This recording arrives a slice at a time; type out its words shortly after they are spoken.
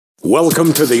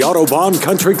Welcome to the Autobahn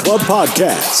Country Club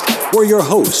podcast, where your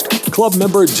host, club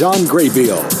member John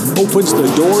Graybeal, opens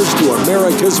the doors to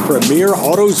America's premier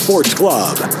auto sports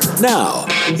club. Now,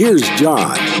 here's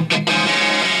John.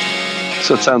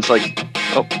 So it sounds like,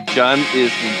 John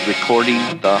is recording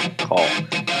the call.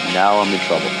 Now I'm in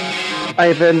trouble.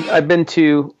 I've been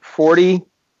to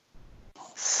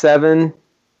 47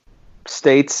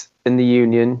 states in the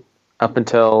Union up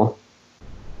until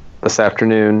this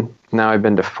afternoon. Now I've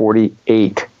been to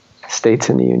 48 states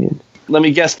in the Union. Let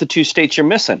me guess the two states you're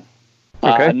missing.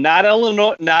 Okay. Not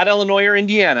Illinois or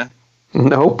Indiana.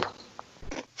 Nope.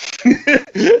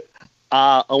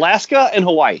 Alaska and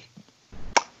Hawaii.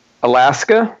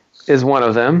 Alaska is one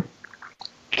of them.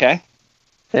 Okay.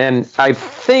 And I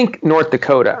think North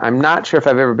Dakota. I'm not sure if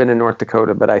I've ever been to North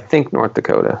Dakota, but I think North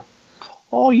Dakota.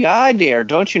 Oh, yeah, dear.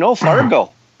 Don't you know Fargo?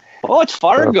 Oh, it's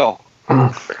Fargo.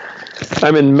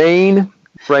 I'm in Maine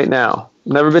right now.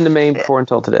 Never been to Maine before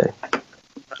until today.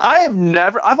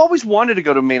 I've always wanted to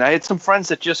go to Maine. I had some friends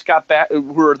that just got back who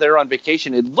were there on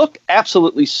vacation. It looked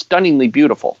absolutely stunningly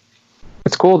beautiful.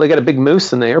 It's cool. They got a big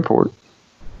moose in the airport.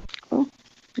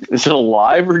 Is it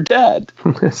alive or dead?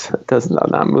 It does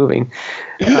not moving.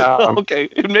 Okay,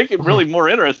 it'd make it really more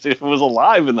interesting if it was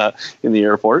alive in the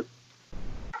airport.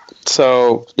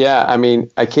 So yeah, I mean,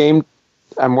 I'm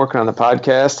working on the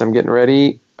podcast. I'm getting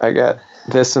ready. I got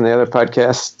this and the other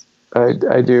podcast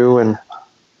I do, and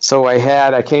so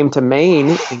I came to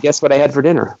Maine, and guess what I had for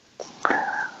dinner?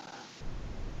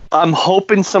 I'm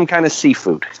hoping some kind of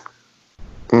seafood.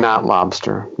 Not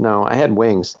lobster. No, I had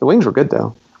wings. The wings were good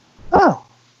though. Oh.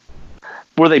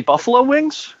 Were they buffalo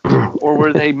wings or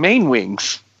were they Maine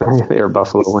wings? They were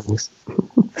buffalo wings.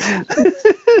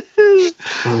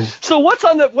 So what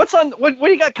do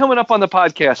you got coming up on the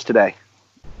podcast today?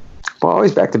 Well,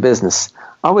 always back to business.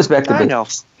 Always back to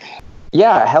business.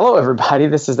 Yeah, hello everybody.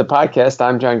 This is the podcast.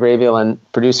 I'm John Graybeal and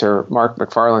producer Mark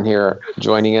McFarland here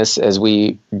joining us as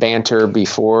we banter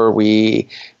before we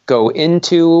go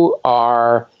into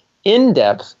our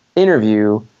in-depth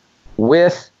interview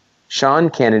with Sean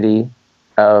Kennedy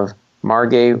of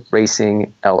Margay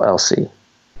Racing LLC.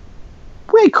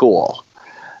 Way cool.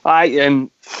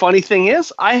 And funny thing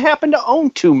is, I happen to own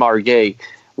 2 Margay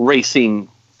Racing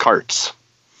Karts.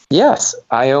 Yes,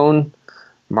 I own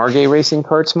Margay Racing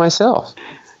Karts myself.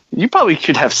 You probably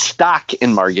should have stock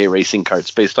in Margay Racing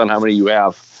Karts based on how many you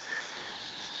have.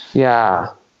 Yeah,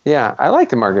 I like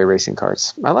the Margay Racing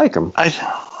Karts. I like them.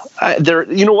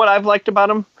 You know what I've liked about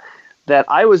them? That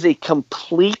I was a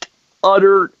complete,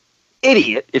 utter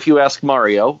idiot, if you ask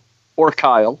Mario or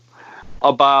Kyle,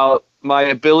 about my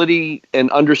ability and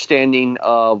understanding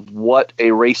of what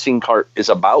a racing kart is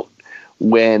about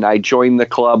when I joined the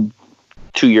club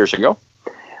 2 years ago.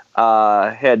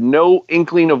 Had no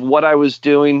inkling of what I was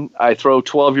doing. I throw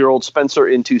 12-year-old Spencer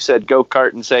into said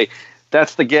go-kart and say,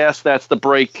 that's the gas, that's the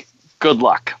brake, good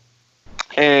luck.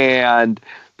 And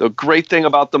the great thing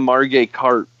about the Margay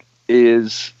kart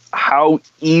is how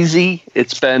easy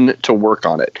it's been to work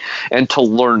on it and to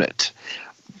learn it.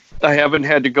 I haven't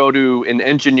had to go to an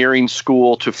engineering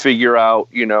school to figure out,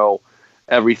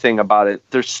 everything about it.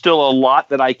 There's still a lot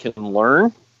that I can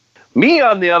learn. Me,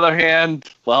 on the other hand,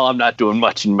 well, I'm not doing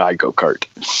much in my go-kart.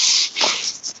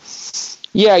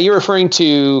 Yeah, you're referring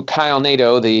to Kyle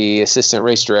Nato, the assistant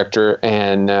race director,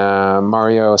 and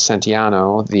Mario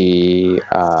Santiano, the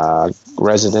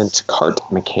resident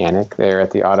kart mechanic there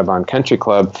at the Autobahn Country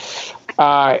Club.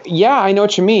 Yeah, I know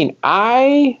what you mean.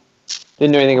 I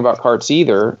didn't know anything about karts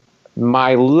either.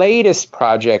 My latest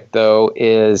project, though,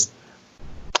 is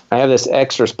I have this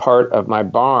extra part of my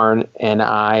barn, and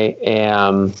I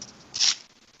am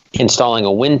installing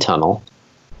a wind tunnel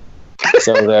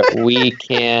so that we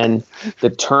can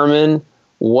determine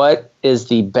what is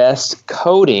the best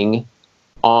coating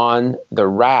on the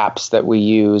wraps that we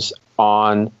use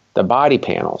on the body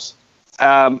panels.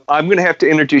 I'm going to have to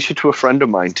introduce you to a friend of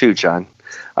mine too, John.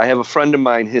 I have a friend of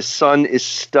mine. His son is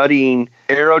studying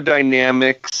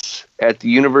aerodynamics at the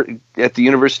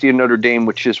University of Notre Dame,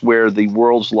 which is where the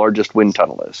world's largest wind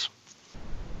tunnel is.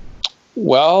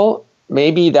 Well,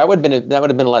 maybe that would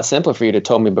have been a lot simpler for you to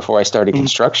tell me before I started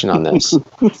construction on this.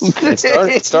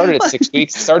 It started at 6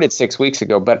 weeks. Started 6 weeks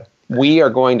ago, but we are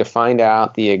going to find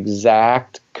out the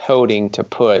exact coating to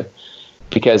put,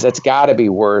 because it's got to be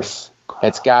worth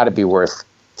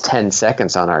 10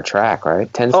 seconds on our track,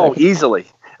 right? 10 seconds. Oh, easily.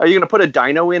 Are you going to put a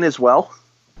dyno in as well?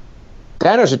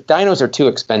 Dynos are too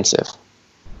expensive.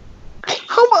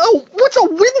 What's a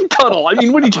wind tunnel? I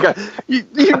mean, what did you got?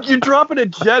 You're dropping a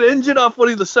jet engine off one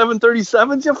of the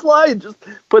 737s you fly and just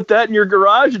put that in your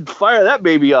garage and fire that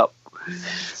baby up.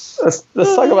 let's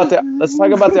talk about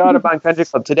the Audubon Country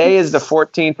Club. Today is the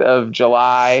 14th of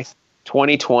July,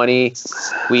 2020.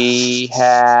 We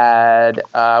had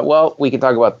we can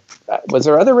talk about. Was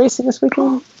there other racing this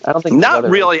weekend? I don't think. Not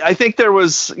really. I think there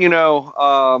was.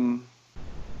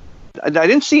 I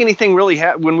didn't see anything really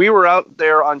when we were out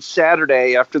there on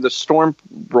Saturday after the storm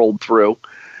rolled through.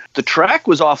 The track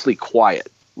was awfully quiet,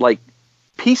 like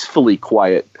peacefully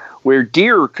quiet, where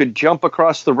deer could jump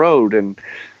across the road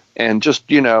and just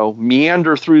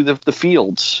meander through the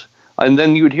fields, and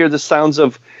then you would hear the sounds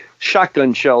of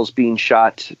shotgun shells being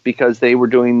shot because they were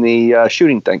doing the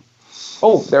shooting thing.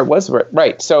 Oh, there was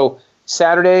right. So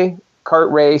Saturday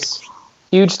kart race,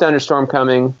 huge thunderstorm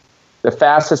coming. The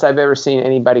fastest I've ever seen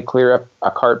anybody clear up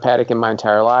a kart paddock in my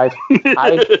entire life.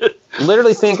 I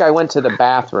literally think I went to the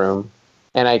bathroom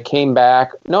and I came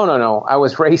back. No. I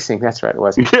was racing. That's right. It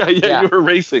was. Yeah. You were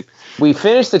racing. We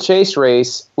finished the chase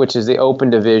race, which is the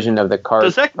open division of the kart.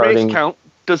 Does that race count?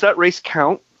 Does that race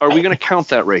count? Are we going to count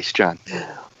that race, John?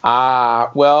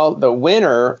 Well, the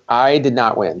winner, I did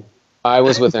not win. I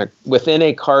was within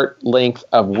a kart length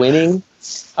of winning.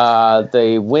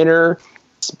 The winner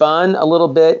spun a little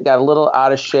bit, got a little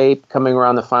out of shape coming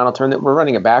around the final turn. We're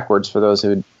running it backwards for those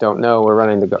who don't know. We're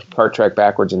running the kart track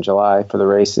backwards in July for the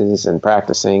races and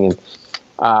practicing. And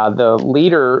the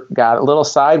leader got a little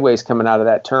sideways coming out of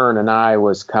that turn, and I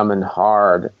was coming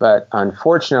hard. But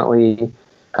unfortunately,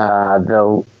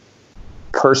 the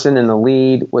person in the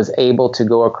lead was able to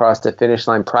go across the finish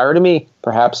line prior to me.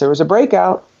 Perhaps there was a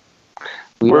breakout.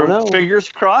 We don't know. Fingers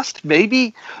crossed.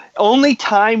 Maybe only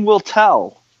time will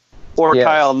tell. Or yes.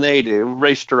 Kyle Nadeau,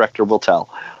 race director, will tell.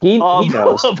 He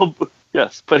knows.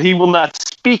 Yes, but he will not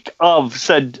speak of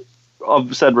said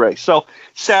race. So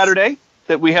Saturday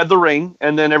that we had the ring,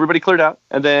 and then everybody cleared out,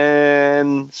 and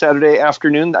then Saturday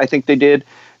afternoon I think they did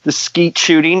the skeet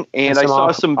shooting, and I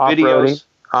saw some videos.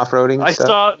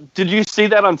 Off-roading. Did you see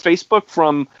that on Facebook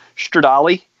from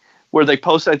Stradale? Where they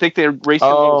posted, I think they're racing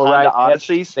Honda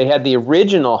Odysseys. They had the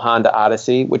original Honda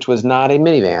Odyssey, which was not a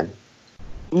minivan.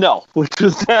 No, which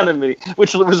was not a mini,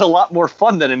 which was a lot more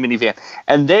fun than a minivan.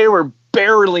 And they were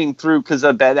barreling through because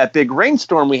of that big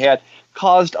rainstorm we had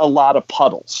caused a lot of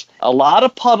puddles. A lot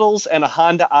of puddles, and a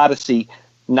Honda Odyssey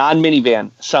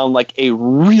non-minivan sound like a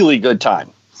really good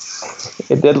time.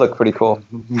 It did look pretty cool.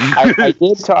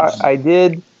 I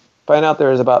did find out there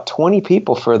was about 20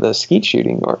 people for the skeet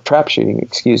shooting, or trap shooting,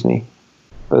 excuse me.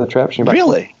 For the trap shooting.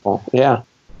 Really? Yeah.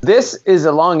 This is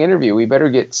a long interview. We better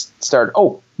get started.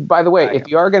 Oh, by the way, if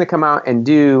you are going to come out and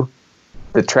do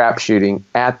the trap shooting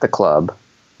at the club,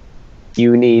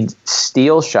 you need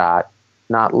steel shot,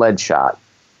 not lead shot.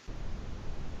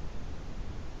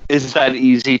 Is that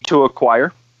easy to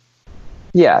acquire?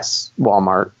 Yes,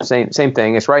 Walmart. Same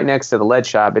thing. It's right next to the lead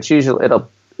shot, but it's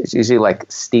usually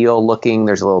like steel looking.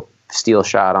 There's a little steel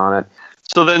shot on it.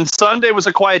 So then Sunday was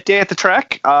a quiet day at the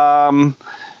track. I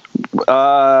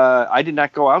did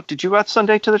not go out. Did you go out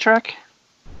Sunday to the track?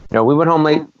 No, we went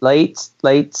home late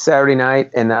Saturday night,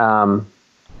 and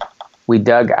we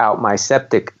dug out my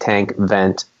septic tank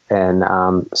vent, and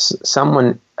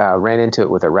someone ran into it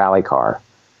with a rally car.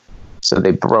 So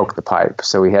they broke the pipe.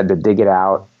 So we had to dig it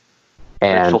out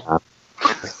and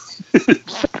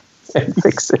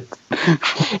fix it.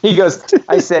 He goes,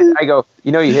 I go,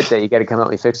 you hit that. You got to come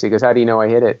help me fix it. He goes, how do you know I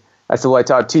hit it? I said, well, I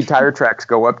saw 2 tire tracks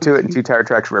go up to it and 2 tire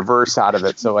tracks reverse out of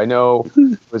it. So I know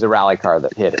it was a rally car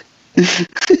that hit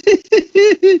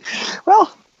it.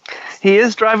 Well, he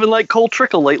is driving like Cole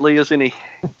Trickle lately, isn't he?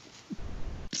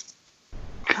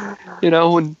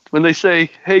 When they say,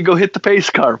 hey, go hit the pace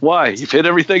car. Why? You've hit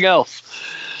everything else.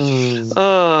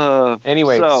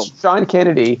 Anyway, Sean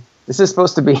Kennedy, this is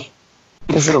 11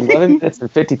 minutes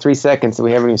and 53 seconds, and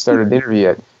we haven't even started the interview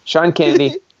yet. Sean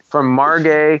Kennedy from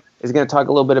Margay is going to talk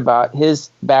a little bit about his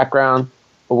background,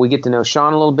 but we get to know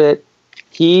Sean a little bit.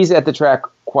 He's at the track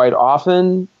quite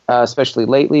often, especially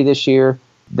lately this year.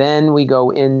 Then we go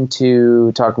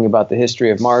into talking about the history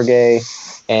of Margay,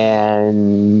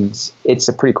 and it's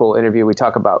a pretty cool interview. We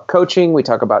talk about coaching, we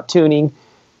talk about tuning,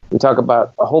 we talk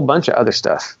about a whole bunch of other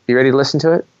stuff. You ready to listen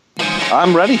to it?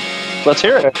 I'm ready. Let's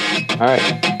hear it. All right.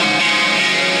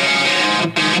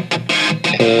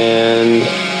 And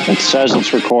it says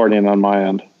it's recording on my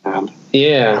end.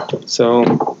 Yeah.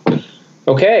 So,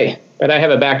 okay. But I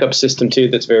have a backup system too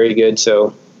that's very good.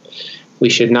 So we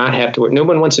should not have to work. No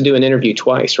one wants to do an interview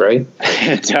twice, right?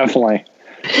 Definitely.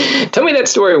 Tell me that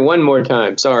story one more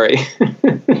time. Sorry.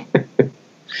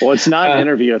 Well, it's not an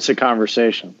interview. It's a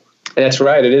conversation. That's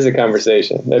right. It is a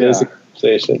conversation. That is a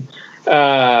conversation.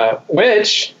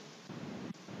 Which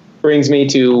brings me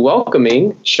to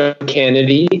welcoming Sean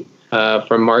Kennedy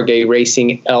from Margay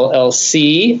Racing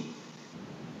LLC.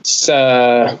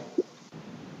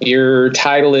 Your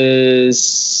title is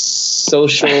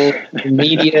social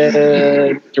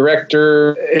media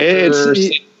director,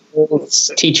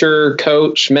 teacher,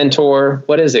 coach, mentor.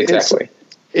 What is it exactly?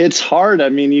 It's hard. I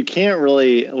mean, you can't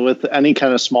really, with any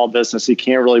kind of small business, you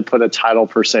can't really put a title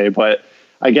per se. But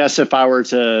I guess if I were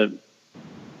to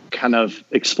kind of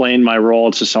explain my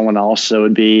role to someone else, it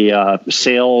would be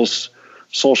sales,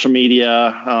 social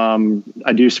media.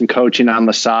 I do some coaching on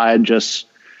the side, just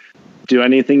do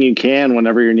anything you can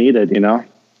whenever you're needed,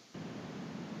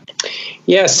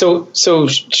 Yeah. So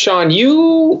Sean,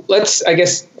 let's, I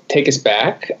guess, take us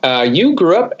back. You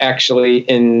grew up actually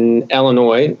in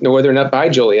Illinois, northern up by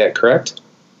Joliet, correct?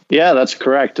 Yeah, that's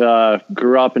correct.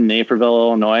 Grew up in Naperville,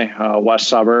 Illinois, west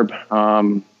suburb.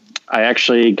 I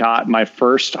actually got my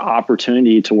first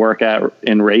opportunity to work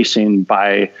in racing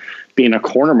by being a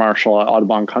corner marshal at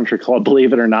Audubon Country Club,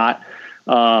 believe it or not.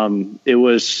 It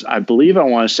was, I believe, I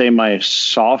want to say my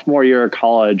sophomore year of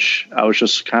college. I was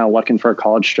just kind of looking for a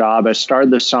college job. I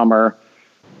started this summer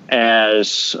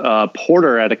as a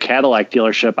porter at a Cadillac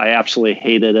dealership. I absolutely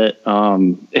hated it.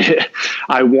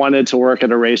 I wanted to work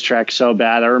at a racetrack so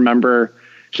bad. I remember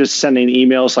just sending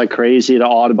emails like crazy to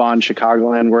Audubon,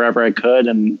 Chicagoland, wherever I could.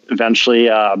 And eventually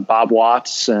Bob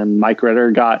Watts and Mike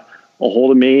Ritter got a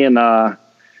hold of me and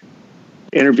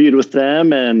interviewed with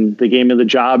them, and they gave me the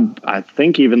job, I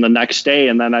think, even the next day.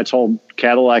 And then I told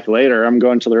Cadillac later, I'm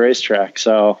going to the racetrack.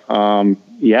 So,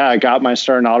 I got my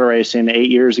start in auto racing 8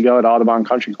 years ago at Audubon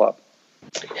Country Club.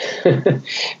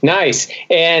 Nice.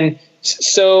 And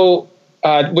so,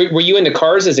 were you into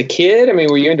cars as a kid? I mean,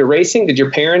 were you into racing? Did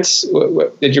your parents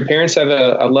have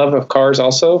a love of cars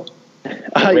also?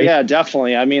 Yeah,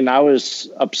 definitely. I mean, I was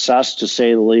obsessed, to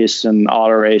say the least, in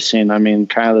auto racing. I mean,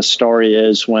 kind of the story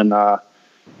is when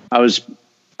I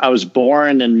was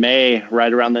born in May,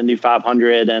 right around the Indy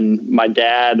 500, and my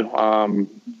dad,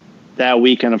 that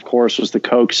weekend, of course, was the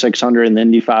Coke 600 and the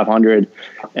Indy 500.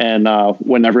 And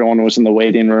when everyone was in the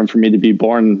waiting room for me to be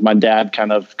born, my dad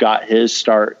kind of got his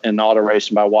start in auto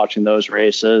racing by watching those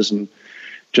races. And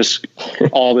just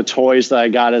all the toys that I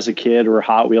got as a kid were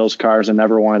Hot Wheels cars. I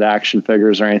never wanted action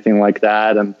figures or anything like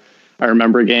that. And I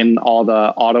remember getting all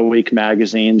the Auto Week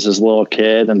magazines as a little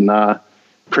kid, and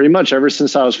pretty much ever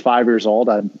since I was 5 years old,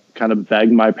 I kind of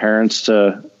begged my parents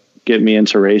to get me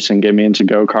into racing, get me into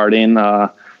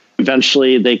go-karting.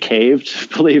 Eventually they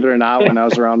caved, believe it or not, when I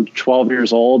was around 12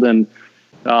 years old. And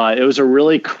it was a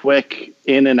really quick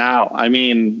in and out. I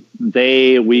mean,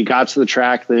 we got to the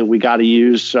track that we got to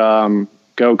use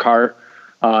go-kart.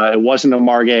 It wasn't a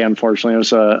Margay, unfortunately. It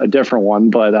was a different one.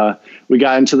 But we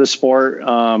got into the sport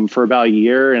for about a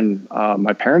year, and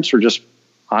my parents were just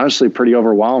honestly pretty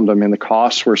overwhelmed. I mean, the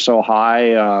costs were so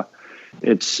high.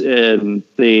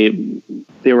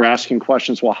 They were asking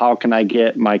questions. Well, how can I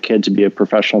get my kid to be a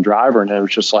professional driver? And it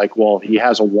was just like, well, he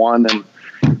has a 1 in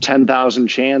 10,000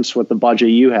 chance with the budget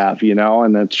you have,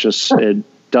 and it's just, it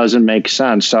doesn't make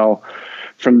sense. So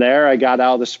from there, I got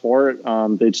out of the sport.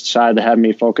 They decided to have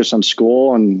me focus on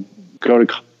school and go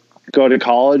to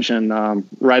college. And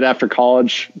right after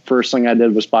college, first thing I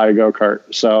did was buy a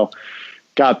go-kart. So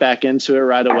got back into it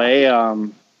right away.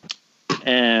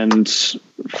 And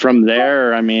from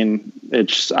there, I mean,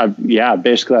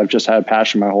 basically I've just had a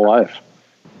passion my whole life.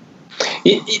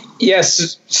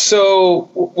 Yes. So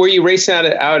were you racing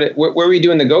where were you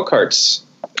doing the go-karts?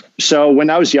 So when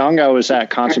I was young, I was at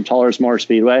Concept Haulers Motor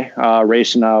Speedway,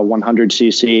 racing a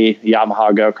 100cc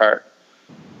Yamaha go-kart.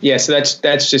 Yeah. So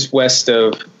that's just west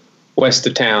of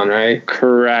town, right?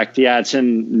 Correct. Yeah. It's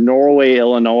in Norway,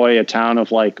 Illinois, a town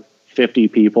of like 50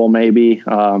 people, maybe.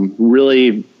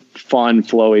 Really fun,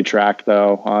 flowy track,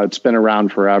 though. It's been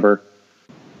around forever.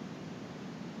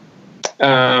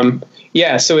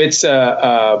 Yeah, so it's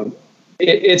out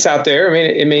there.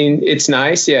 I mean, it's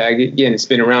nice. Yeah, again, it's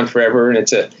been around forever, and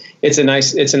it's a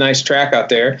nice track out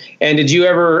there. And did you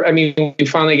ever? I mean, when you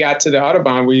finally got to the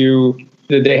Audubon,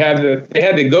 did they have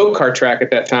the go-kart track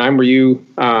at that time? Were you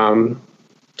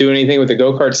do anything with the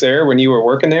go-karts there when you were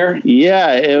working there?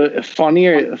 Yeah, funny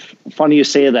you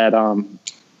say that.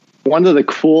 One of the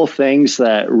cool things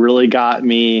that really got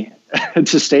me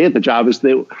to stay at the job is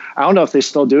I don't know if they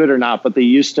still do it or not, but they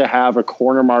used to have a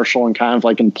corner marshal and kind of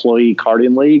like employee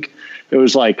karting league. It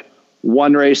was like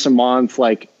one race a month.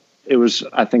 Like it was,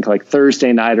 I think, like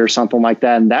Thursday night or something like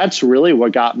that. And that's really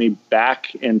what got me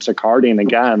back into karting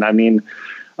again. I mean,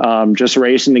 just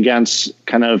racing against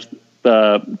kind of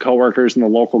the coworkers and the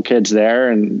local kids there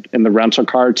and in the rental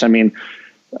karts. I mean,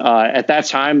 at that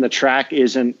time, the track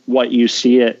isn't what you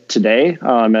see it today.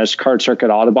 As Kart Circuit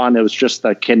Audubon, it was just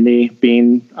the kidney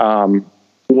being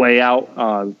way out.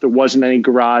 There wasn't any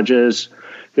garages.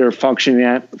 they were functioning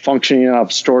out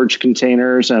of storage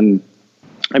containers. And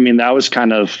I mean, that was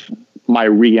kind of my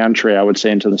re-entry, I would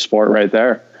say, into the sport right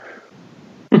there.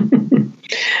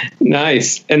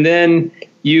 Nice. And then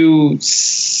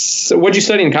what'd you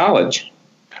study in college?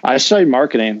 I studied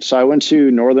marketing. So I went to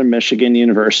Northern Michigan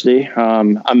University.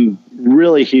 I'm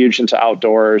really huge into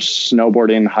outdoors,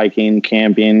 snowboarding, hiking,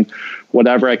 camping,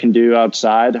 whatever I can do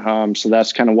outside. So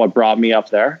that's kind of what brought me up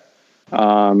there.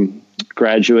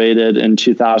 Graduated in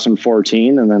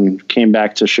 2014 and then came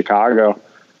back to Chicago.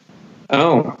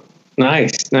 Oh,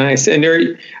 nice. And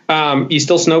you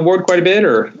still snowboard quite a bit,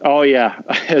 or? Oh yeah,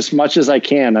 as much as I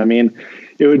can. I mean,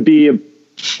 it would be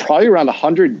probably around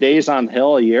 100 days on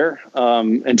hill a year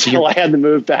until I had to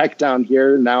move back down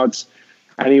here. Now it's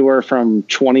anywhere from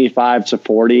 25 to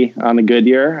 40 on a good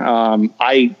year.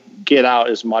 I get out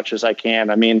as much as I can.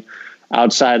 I mean,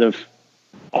 outside of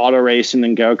auto racing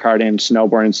and go-karting,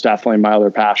 snowboarding is definitely my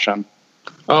other passion.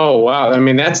 Oh, wow. I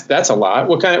mean, that's a lot.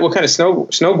 What kind of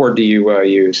snowboard do you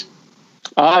use?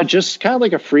 Just kind of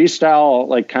like a freestyle,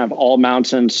 like kind of all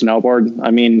mountain snowboard. I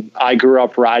mean, I grew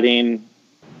up riding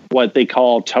what they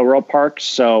call tow rope parks.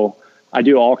 So I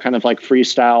do all kind of like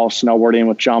freestyle snowboarding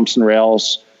with jumps and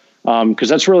rails. Cause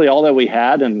that's really all that we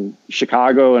had in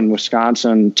Chicago and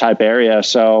Wisconsin type area.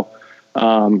 So,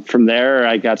 from there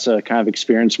I got to kind of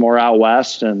experience more out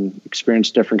West and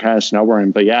experience different kind of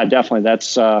snowboarding, but yeah, definitely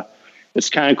that's, it's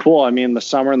kind of cool. I mean, the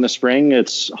summer and the spring,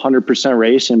 it's 100%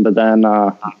 racing, but then,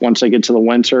 once I get to the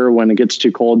winter, when it gets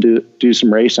too cold to do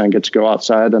some racing, I get to go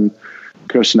outside and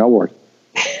go snowboard.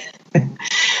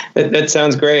 That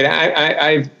sounds great.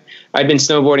 I've been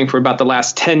snowboarding for about the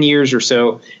last 10 years or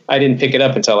so. I didn't pick it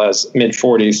up until I was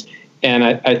mid-40s. And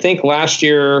I think last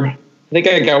year, I think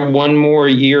I got one more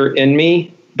year in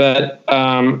me. But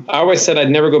I always said I'd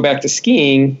never go back to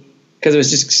skiing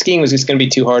because skiing was just going to be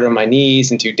too hard on my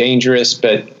knees and too dangerous.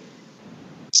 But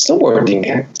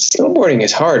snowboarding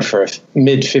is hard for a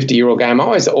mid-50-year-old guy. I'm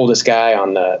always the oldest guy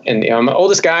I'm the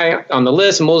oldest guy on the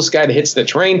list. I'm the oldest guy that hits the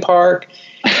terrain park.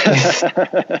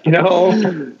 Of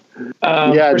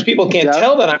course, people can't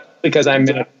tell that because I'm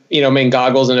in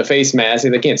goggles and a face mask,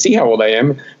 and they can't see how old I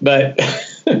am. But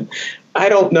I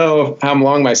don't know how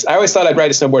long I always thought I'd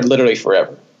ride a snowboard literally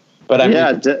forever, but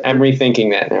I'm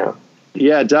rethinking that now.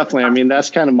 Yeah, definitely. I mean, that's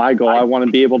kind of my goal. I want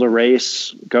to be able to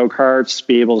race go-karts,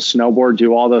 be able to snowboard,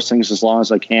 do all those things as long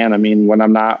as I can. I mean, when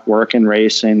I'm not working,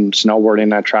 racing,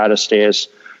 snowboarding, I try to stay as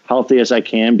healthy as I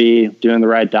can be, doing the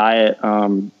right diet,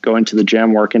 going to the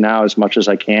gym, working out as much as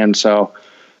I can. So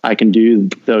I can do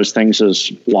those things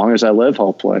as long as I live,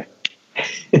 hopefully.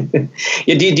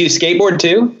 Yeah, do you do skateboard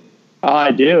too?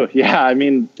 I do. Yeah. I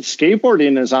mean,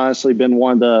 skateboarding has honestly been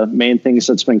one of the main things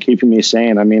that's been keeping me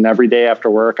sane. I mean, every day after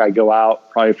work, I go out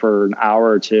probably for an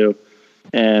hour or two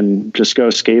and just go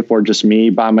skateboard, just me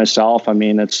by myself. I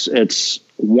mean, it's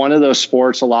one of those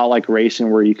sports, a lot like racing,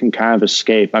 where you can kind of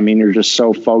escape. I mean, you're just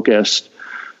so focused.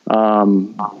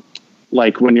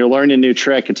 Like when you're learning a new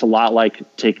trick, it's a lot like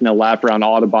taking a lap around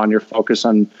Audubon. You're focused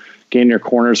on getting your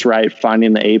corners right,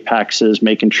 finding the apexes,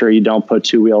 making sure you don't put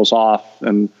two wheels off.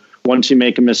 And once you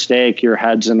make a mistake, your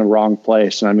head's in the wrong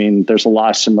place. And I mean, there's a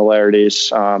lot of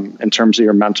similarities in terms of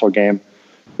your mental game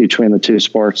between the two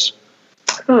sports.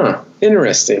 Huh.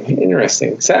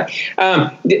 Interesting. So,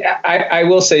 I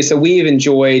will say, so we've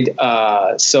enjoyed,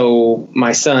 so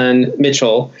my son,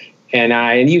 Mitchell, and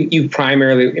I, and you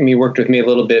primarily, worked with me a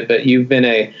little bit, but you've been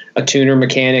a tuner,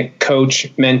 mechanic,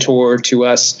 coach, mentor to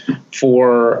us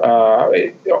for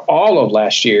all of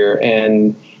last year.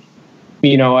 And,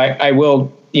 I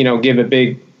will, give a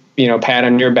big, pat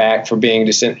on your back for being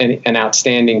just an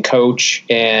outstanding coach.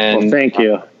 And thank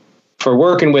you for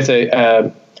working with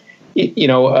a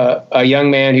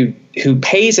young man who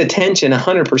pays attention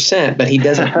 100%, but he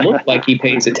doesn't look like he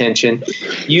pays attention.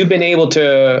 You've been able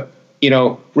to,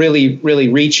 really, really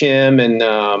reach him. And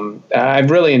I've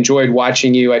really enjoyed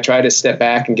watching you. I try to step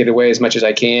back and get away as much as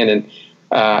I can. And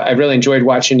I've really enjoyed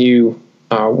watching you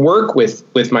work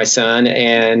with my son.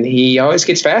 And he always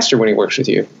gets faster when he works with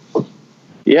you.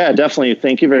 Yeah, definitely.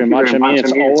 Thank you very much. I mean,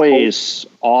 it's always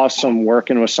awesome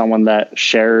working with someone that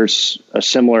shares a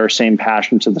same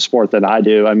passion to the sport that I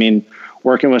do. I mean,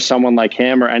 working with someone like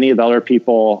him or any of the other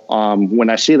people,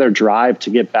 when I see their drive to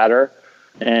get better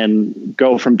and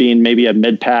go from being maybe a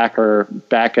mid-pack or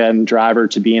back-end driver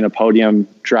to being a podium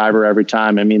driver every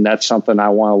time, I mean, that's something I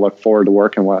want to look forward to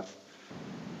working with.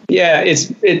 Yeah,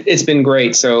 it's been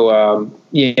great. So,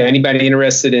 anybody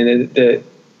interested in it,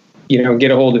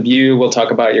 get a hold of you. We'll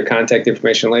talk about your contact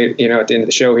information later, at the end of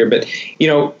the show here. But,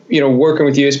 working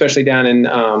with you, especially down in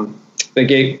the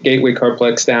Gateway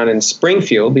Carplex down in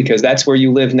Springfield, because that's where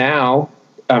you live now.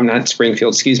 not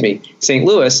Springfield, excuse me, St.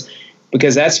 Louis,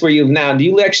 because that's where you live now. Do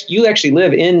you actually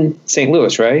live in St.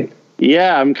 Louis, right?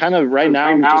 Yeah, I'm kind of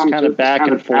I'm just kind of back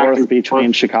and forth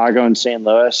between Chicago and St.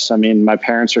 Louis. I mean, my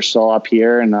parents are still up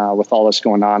here, and with all this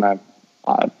going on, I'm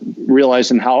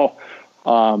realizing how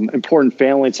important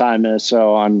family time is.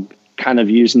 So I'm kind of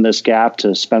using this gap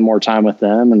to spend more time with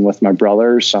them and with my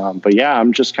brothers. But yeah,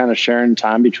 I'm just kind of sharing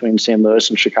time between St. Louis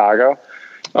and Chicago.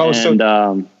 Oh, and,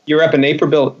 so you're up in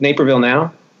Naperville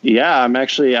now? Yeah, I'm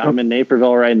in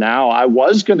Naperville right now. I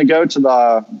was going to go to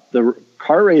the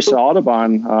kart race at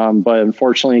Audubon, but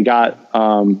unfortunately got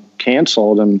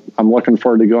canceled, and I'm looking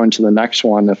forward to going to the next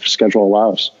one if schedule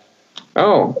allows.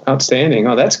 Oh, outstanding!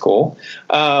 Oh, that's cool.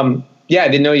 Yeah, I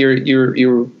didn't know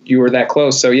you were that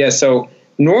close. So yeah, so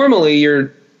normally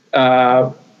you're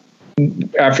after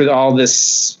all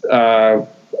this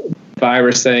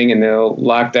virus thing and the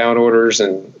lockdown orders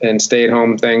and stay at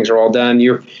home things are all done,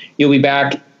 you'll be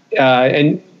back.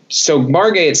 And so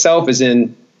Margay itself is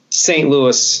in St.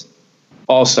 Louis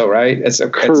also, right?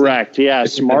 Correct.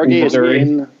 Yes.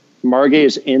 Margay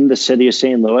is in the city of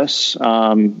St. Louis,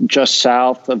 just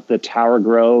south of the Tower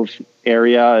Grove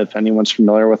area, if anyone's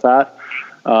familiar with that.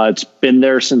 It's been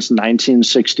there since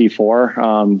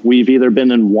 1964. We've either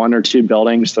been in one or two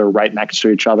buildings. They're right next to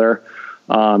each other.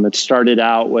 It started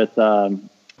out with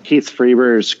Keith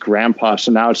Freeber's grandpa,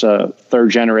 so now it's a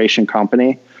third generation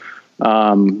company.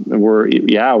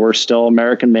 We're still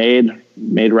American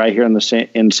made right here in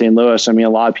St. Louis. I mean, a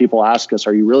lot of people ask us,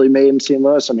 "Are you really made in St.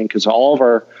 Louis?" I mean, because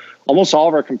almost all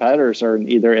of our competitors are in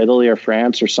either Italy or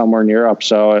France or somewhere in Europe.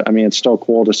 So I mean, it's still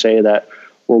cool to say that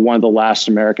we're one of the last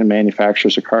American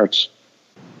manufacturers of karts.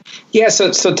 Yeah.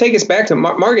 So take us back to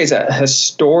Margay's a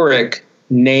historic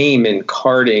name in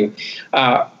karting.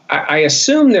 I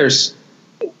assume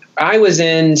I was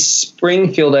in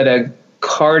Springfield at a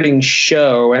karting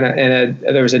show, and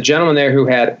there was a gentleman there who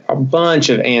had a bunch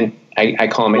of I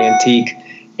call them antique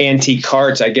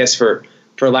karts, I guess for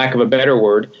lack of a better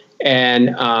word. And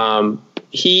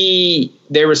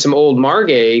there were some old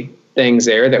Margay things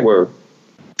there that were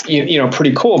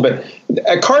pretty cool. But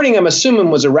karting, I'm assuming,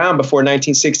 was around before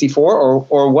 1964,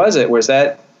 or was it? Was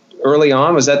that early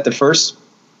on? Was that the first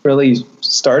really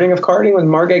starting of karting when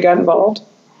Margay got involved?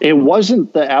 It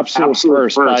wasn't the absolute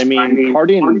first, but I mean,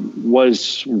 karting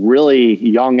was really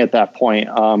young at that point.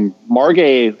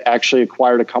 Margay actually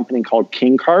acquired a company called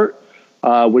King Kart,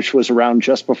 which was around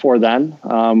just before then,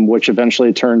 which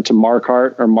eventually turned to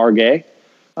Markart or Margay.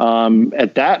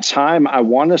 At that time, I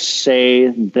want to say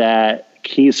that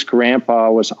Keith's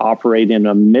grandpa was operating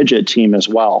a midget team as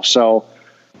well. So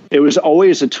it was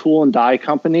always a tool and die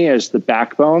company as the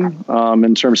backbone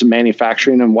in terms of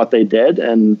manufacturing and what they did.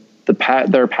 And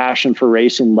their passion for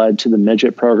racing led to the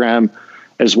midget program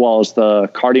as well as the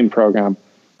karting program.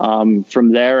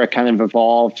 From there, it kind of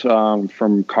evolved from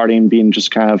karting being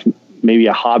just kind of maybe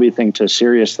a hobby thing to a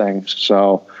serious thing.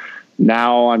 So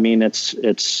now, I mean, it's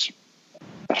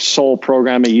a sole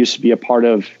program. It used to be a part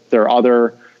of their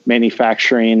other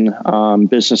manufacturing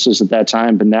businesses at that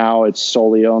time, but now it's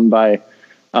solely owned by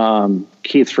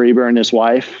Keith Freeber and his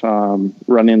wife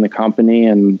running the company,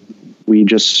 and we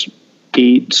just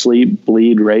eat, sleep,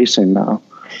 bleed racing now.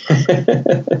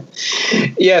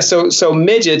 Yeah, so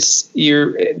midgets,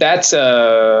 that's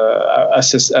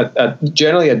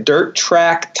generally a dirt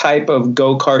track type of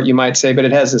go-kart, you might say, but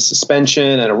it has a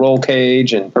suspension and a roll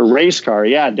cage and a race car.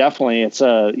 Yeah, definitely. It's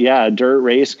a dirt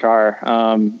race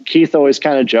car. Keith always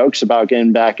kind of jokes about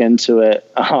getting back into it.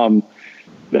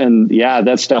 And yeah,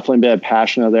 that's definitely been a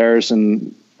passion of theirs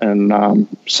and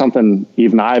something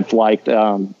even I've liked.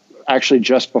 Actually,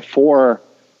 just before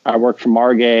I worked for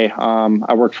Margay,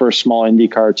 I worked for a small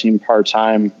IndyCar team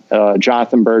part-time,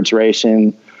 Jonathan Bird's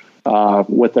Racing,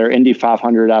 with their Indy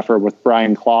 500 effort with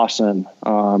Brian Clausen.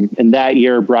 In that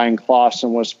year, Brian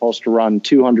Clausen was supposed to run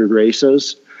 200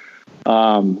 races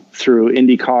through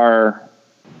IndyCar,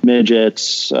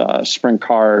 midgets, sprint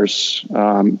cars,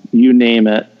 you name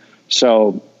it.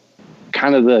 So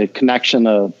kind of the connection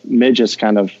of midgets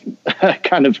kind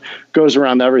of goes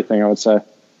around everything, I would say.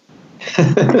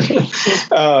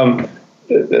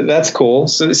 That's cool.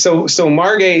 So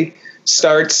Margay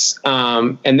starts,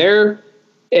 and they're,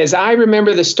 as I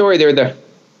remember the story,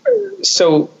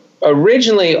 so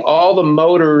originally all the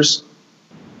motors,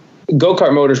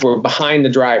 go-kart motors, were behind the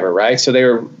driver, right? So they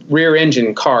were rear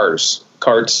engine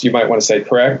karts, you might want to say,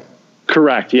 correct?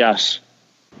 Correct. Yes.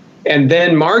 And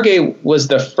then Margay was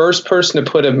the first person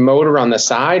to put a motor on the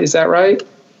side. Is that right?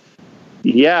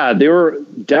 Yeah, they were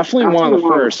definitely one of the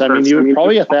first. I mean, you would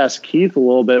probably have to ask Keith a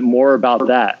little bit more about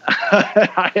that.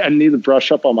 I need to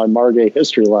brush up on my Margay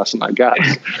history lesson, I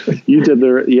guess. You did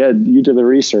the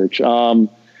research.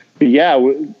 But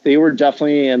yeah, they were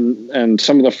definitely and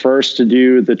some of the first to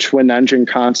do the twin engine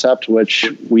concept, which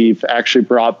we've actually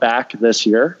brought back this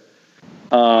year,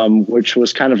 which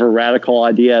was kind of a radical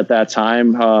idea at that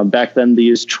time. Back then they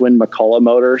used twin McCulloch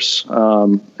motors,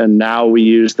 and now we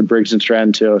use the Briggs &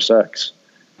 Stratton 206.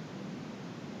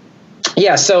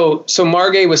 Yeah, so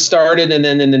Margay was started, and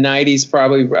then in the 90s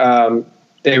probably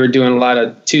they were doing a lot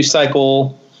of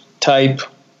 2-cycle type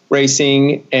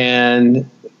racing, and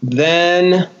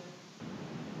then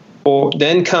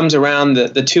comes around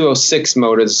the 206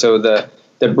 motors. So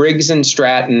the Briggs &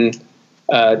 Stratton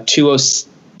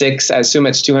 206, I assume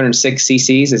it's 206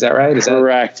 cc's. Is that right? Is that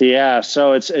correct? Yeah.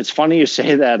 So it's funny you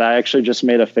say that. I actually just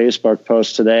made a Facebook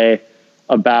post today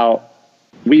about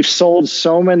we've sold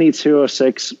so many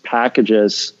 206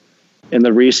 packages in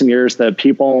the recent years that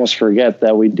people almost forget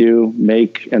that we do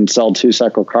make and sell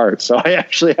 2-cycle karts. So I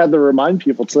actually had to remind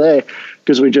people today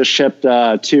because we just shipped 2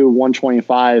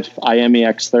 125 IME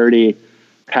X30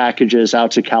 packages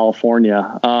out to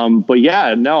California. But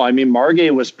yeah, no, I mean,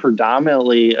 Margay was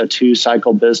predominantly a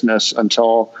 2-cycle business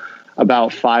until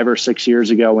about 5 or 6 years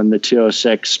ago when the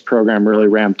 206 program really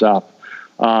ramped up.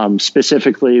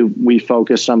 Specifically, we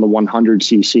focused on the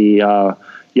 100cc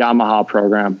Yamaha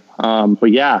program.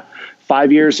 But yeah,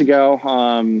 5 years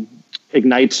ago,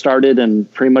 Ignite started,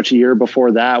 and pretty much a year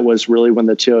before that was really when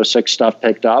the 206 stuff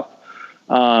picked up.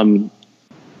 Karting,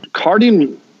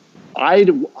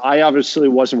 I obviously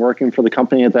wasn't working for the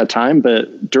company at that time,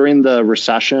 but during the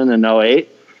recession in 2008,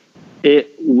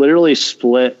 it literally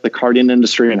split the karting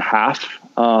industry in half.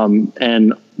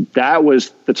 And that was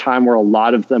the time where a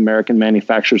lot of the American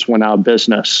manufacturers went out of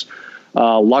business.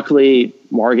 Luckily,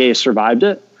 Margay survived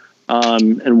it.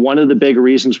 And one of the big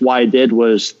reasons why it did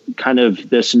was kind of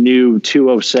this new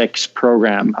 206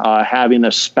 program, having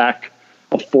a spec,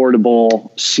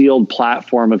 affordable, sealed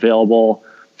platform available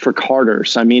for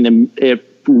karters. I mean, it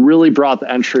really brought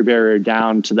the entry barrier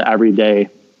down to the everyday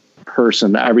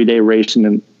person, the everyday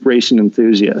racing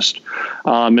enthusiast.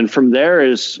 And from there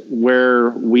is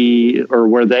where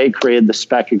they created the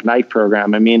Spec Ignite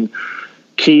program. I mean,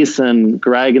 Keith and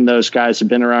Greg and those guys have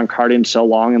been around karting so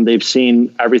long, and they've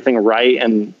seen everything right,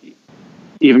 and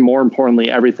even more importantly,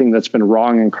 everything that's been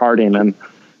wrong in karting. And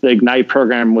the Ignite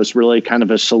program was really kind of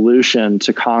a solution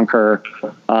to conquer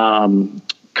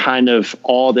kind of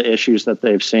all the issues that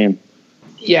they've seen.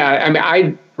 Yeah, I mean,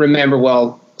 I remember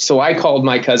so I called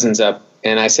my cousins up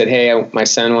and I said, hey, my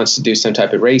son wants to do some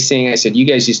type of racing. I said, you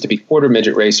guys used to be quarter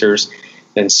midget racers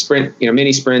and sprint,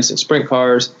 mini sprints and sprint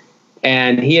cars.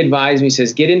 And he advised me,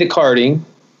 says, get into karting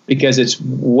because it's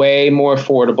way more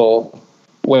affordable,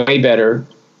 way better.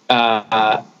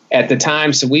 At the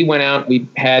time, so we went out, we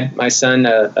had my son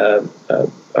a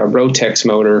Rotex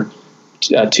motor,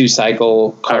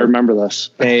 2-cycle car. I remember this.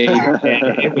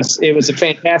 It was a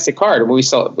fantastic car.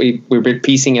 We're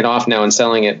piecing it off now and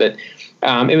selling it, but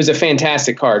it was a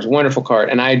fantastic car. It's a wonderful car.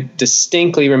 And I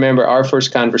distinctly remember our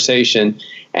first conversation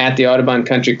at the Audubon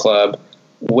Country Club,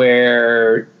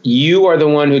 where you are the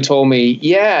one who told me,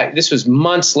 this was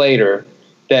months later,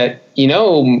 that,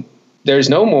 there's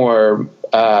no more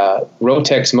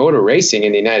Rotex motor racing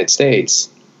in the United States.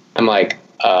 I'm like,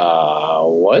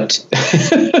 what?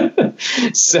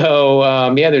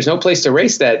 So, there's no place to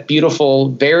race that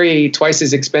beautiful, twice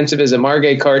as expensive as a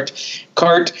Margay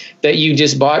cart that you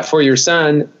just bought for your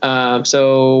son.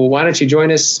 So why don't you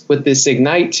join us with this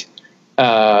Ignite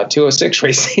 206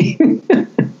 racing?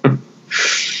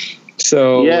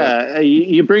 So yeah,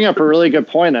 you bring up a really good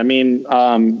point. I mean,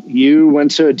 you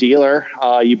went to a dealer,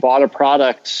 you bought a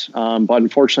product, but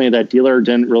unfortunately that dealer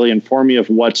didn't really inform you of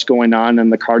what's going on in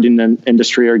the karting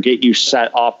industry or get you set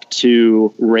up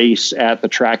to race at the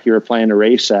track you were planning to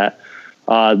race at.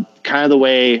 Kind of the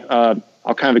way,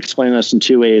 I'll kind of explain this in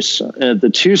two ways. The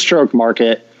 2-stroke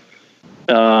market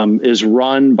is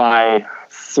run by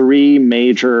 3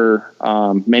 major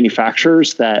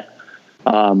manufacturers that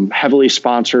heavily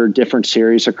sponsor different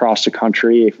series across the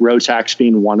country, Rotax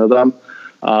being one of them,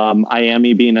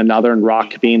 IAME being another, and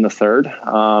Rock being the third.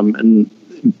 And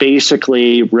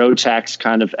basically, Rotax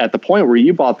kind of, at the point where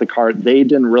you bought the cart, they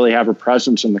didn't really have a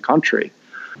presence in the country.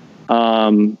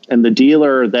 And the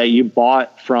dealer that you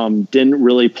bought from didn't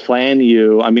really plan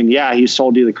you. I mean, he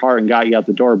sold you the car and got you out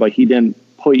the door, but he didn't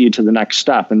put you to the next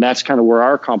step. And that's kind of where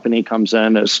our company comes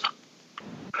in, is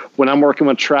when I'm working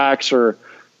with tracks, or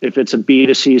if it's a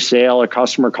B2C sale, a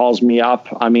customer calls me up.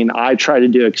 I mean, I try to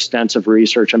do extensive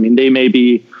research. I mean, they may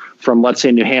be from, let's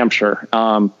say, New Hampshire.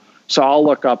 So I'll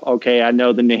look up, okay, I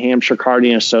know the New Hampshire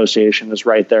Karting Association is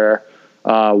right there.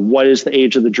 What is the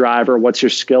age of the driver? What's your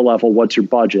skill level? What's your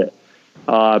budget?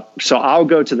 So I'll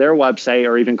go to their website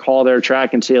or even call their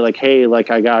track and say like, hey,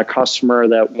 like I got a customer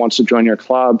that wants to join your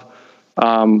club.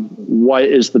 What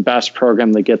is the best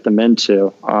program to get them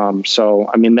into? So,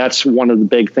 I mean, that's one of the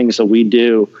big things that we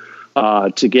do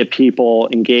to get people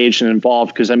engaged and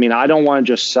involved. Because, I mean, I don't want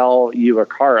to just sell you a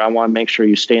cart. I want to make sure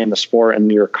you stay in the sport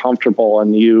and you're comfortable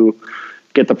and you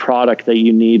get the product that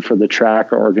you need for the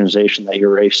track or organization that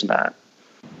you're racing at.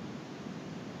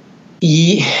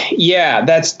 Yeah,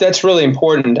 that's really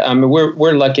important. I mean,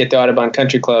 we're lucky at the Audubon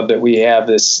Country Club that we have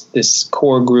this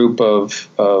core group of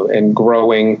and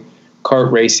growing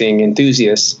kart racing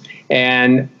enthusiasts,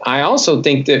 and I also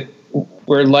think that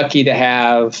we're lucky to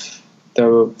have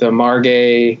the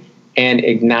Margay and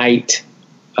Ignite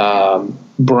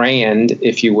brand,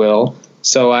 if you will.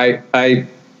 So I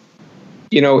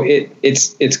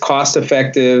it's cost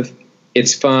effective,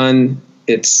 it's fun,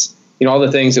 it's all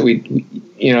the things that we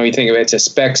you think of it. It's a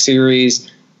spec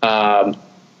series.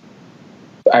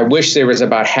 I wish there was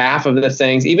about half of the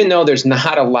things, even though there's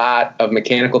not a lot of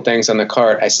mechanical things on the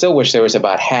kart. I still wish there was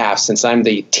about half, since I'm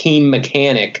the team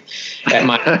mechanic at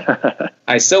my.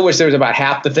 I still wish there was about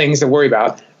half the things to worry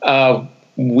about.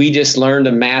 We just learned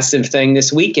a massive thing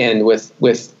this weekend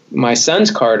with my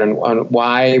son's kart on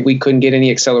why we couldn't get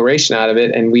any acceleration out of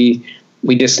it, and we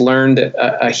just learned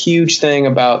a huge thing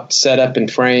about setup and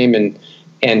frame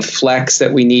and flex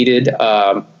that we needed,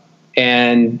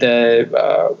 and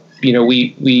the.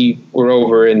 We were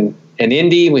over in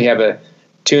Indy. We have a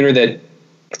tuner that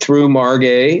through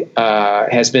Margay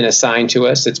has been assigned to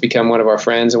us. It's become one of our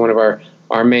friends and one of our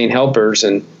main helpers.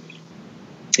 And,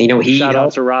 he shout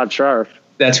out to Rod Sharp.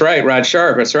 That's right. Rod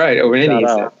Sharp. That's right. Over in Indy.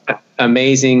 He's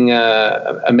amazing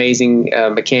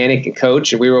mechanic and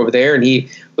coach. And we were over there, and he,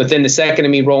 within the second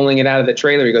of me rolling it out of the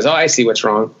trailer, he goes, "Oh, I see what's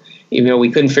wrong." Even though we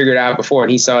couldn't figure it out before,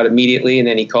 and he saw it immediately. And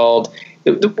then he called.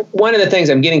 One of the things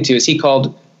I'm getting to is he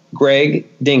called Greg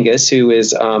Dingus, who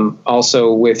is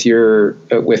also with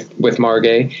with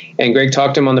Margay, and Greg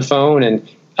talked to him on the phone, and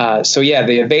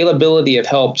the availability of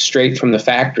help straight from the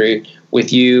factory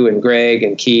with you and Greg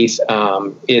and Keith,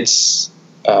 it's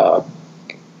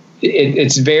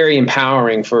very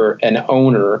empowering for an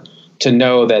owner to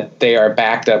know that they are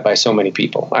backed up by so many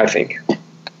people, I think.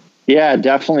 Yeah,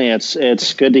 definitely.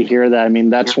 It's good to hear that. I mean,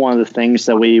 that's one of the things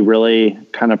that we really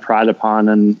kind of pride upon.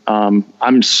 And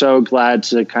I'm so glad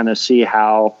to kind of see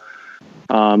how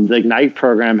the Ignite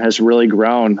program has really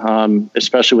grown,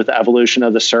 especially with the evolution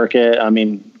of the circuit. I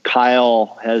mean,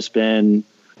 Kyle has been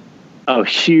a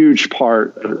huge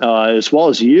part, as well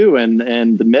as you and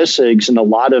the Missigs and a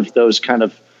lot of those kind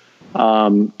of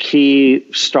key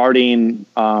starting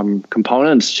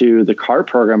components to the kart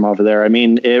program over there. I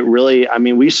mean,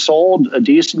 we sold a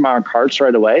decent amount of karts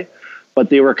right away, but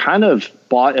they were kind of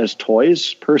bought as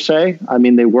toys per se. I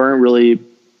mean, they weren't really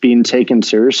being taken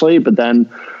seriously, but then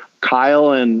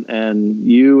Kyle and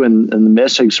you and the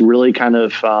Missigs really kind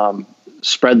of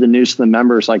spread the news to the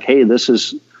members like, hey, this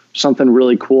is something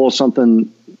really cool,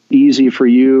 something easy for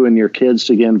you and your kids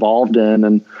to get involved in,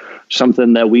 and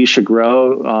something that we should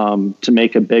grow to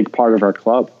make a big part of our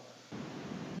club.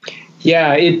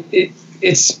 Yeah,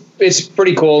 it's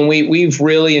pretty cool, and we've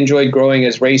really enjoyed growing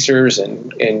as racers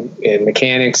and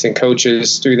mechanics and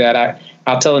coaches through that.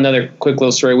 I'll tell another quick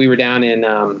little story. We were down in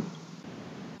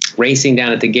racing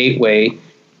down at the Gateway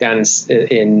down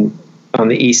in on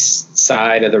the east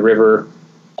side of the river.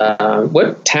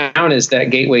 What town is that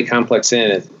Gateway complex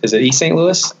in? Is it East St.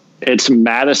 Louis? It's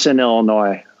Madison,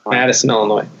 Illinois. Madison,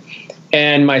 Illinois.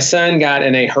 And my son got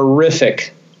in a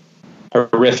horrific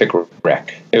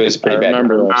wreck. It was pretty bad. I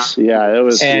remember this. Yeah, it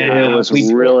was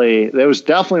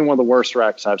definitely one of the worst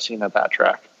wrecks I've seen at that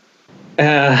track.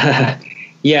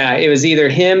 Yeah, it was either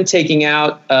him taking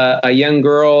out a young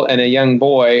girl and a young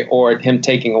boy, or him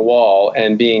taking a wall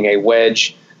and being a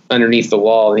wedge underneath the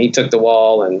wall. And he took the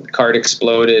wall, and the cart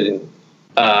exploded, and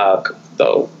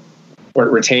the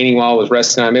retaining wall was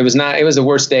resting on him. It was the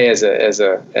worst day as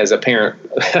a parent.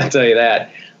 I'll tell you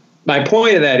that. My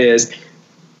point of that is,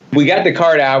 we got the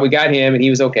cart out, we got him, and he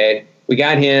was okay. We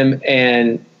got him,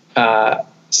 and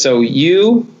so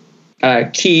you,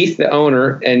 Keith, the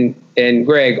owner, and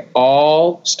Greg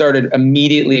all started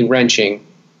immediately wrenching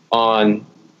on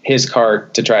his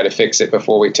cart to try to fix it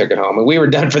before we took it home. And we were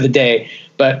done for the day,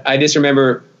 but I just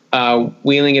remember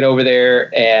wheeling it over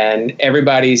there, and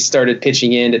everybody started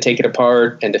pitching in to take it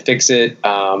apart and to fix it.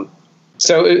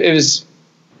 So it was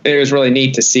really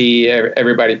neat to see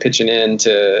everybody pitching in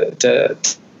to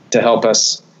help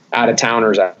us out of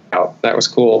towners out. That was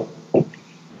cool.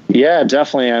 Yeah,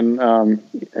 definitely. And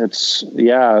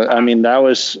that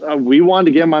was, we wanted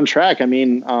to get him on track. I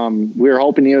mean, we were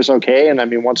hoping he was okay. And I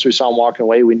mean, once we saw him walking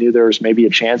away, we knew there was maybe a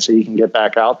chance that he can get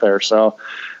back out there. So,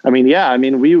 we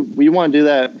want to do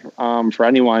that for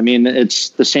anyone. I mean, it's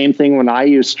the same thing when I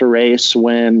used to race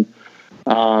before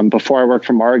I worked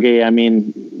for Margay. I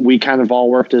mean, we kind of all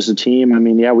worked as a team. I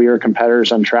mean, we were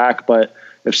competitors on track, but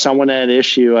if someone had an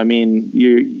issue, I mean,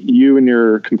 you and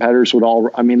your competitors would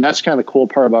all, I mean, that's kind of the cool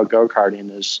part about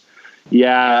go-karting is,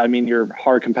 you're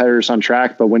hard competitors on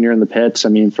track, but when you're in the pits, I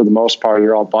mean, for the most part,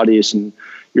 you're all buddies and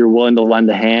you're willing to lend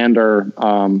a hand or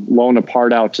loan a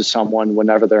part out to someone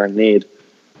whenever they're in need.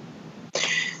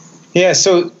 Yeah.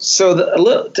 So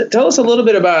tell us a little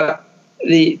bit about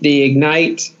the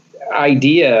Ignite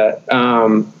idea.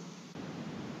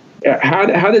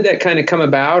 How did that kind of come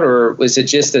about, or was it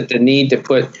just that the need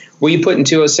to were you putting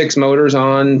 206 motors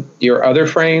on your other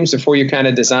frames before you kind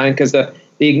of designed? Because the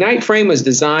Ignite frame was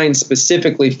designed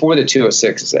specifically for the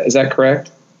 206. Is that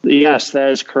correct? Yes,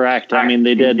 that is correct. I mean,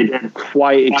 they did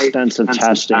quite extensive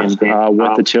testing with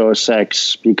the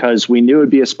 206 because we knew it would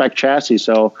be a spec chassis.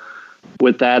 So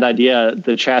with that idea,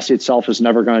 the chassis itself is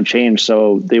never going to change.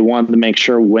 So they wanted to make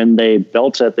sure when they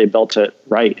built it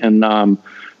right. And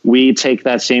we take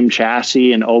that same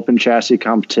chassis and open chassis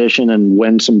competition and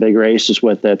win some big races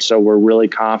with it. So we're really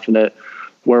confident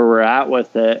where we're at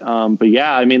with it. But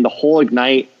yeah, I mean, the whole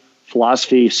Ignite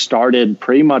philosophy started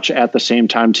pretty much at the same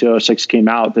time 206 came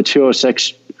out. The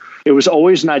 206, it was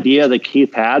always an idea that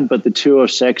Keith had, but the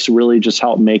 206 really just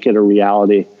helped make it a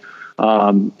reality.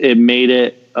 It made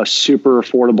it a super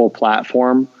affordable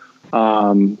platform.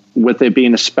 With it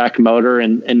being a spec motor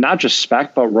and not just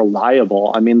spec, but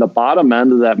reliable. I mean, the bottom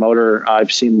end of that motor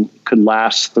I've seen could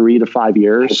last 3 to 5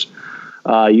 years.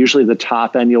 Usually the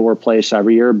top end you'll replace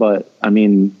every year. But I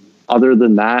mean, other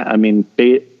than that, I mean,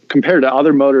 compared to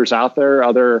other motors out there,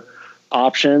 other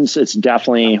options, it's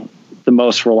definitely the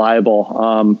most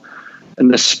reliable. And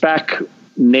the spec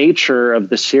nature of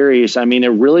the series, I mean, it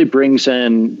really brings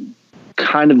in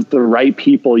kind of the right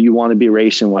people you want to be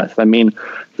racing with. I mean,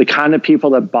 the kind of people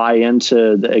that buy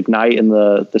into the Ignite and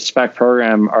the spec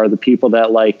program are the people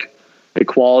that like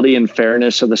equality and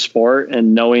fairness of the sport,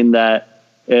 and knowing that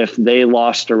if they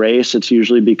lost a race, it's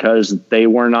usually because they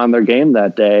weren't on their game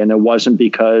that day. And it wasn't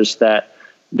because that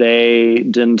they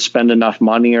didn't spend enough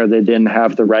money or they didn't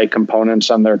have the right components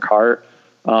on their cart.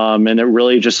 And it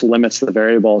really just limits the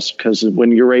variables, because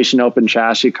when you're racing open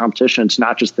chassis competition, it's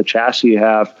not just the chassis you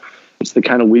have, it's the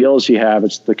kind of wheels you have,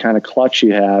 it's the kind of clutch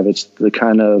you have, it's the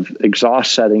kind of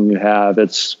exhaust setting you have.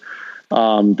 It's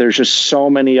there's just so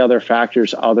many other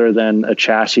factors other than a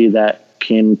chassis that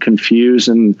can confuse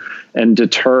and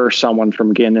deter someone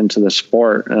from getting into the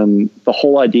sport. And the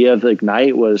whole idea of the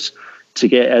Ignite was to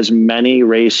get as many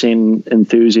racing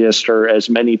enthusiasts or as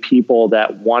many people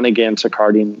that want to get into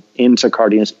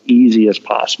karting as easy as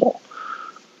possible.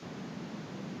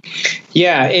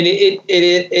 Yeah, and it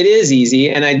is easy,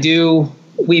 and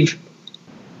we've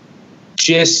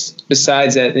just,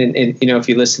 besides that, and if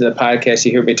you listen to the podcast,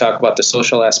 you hear me talk about the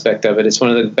social aspect of it. It's one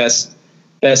of the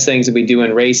best things that we do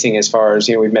in racing, as far as,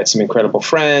 we've met some incredible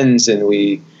friends, and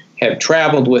we have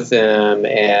traveled with them,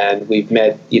 and we've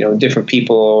met, different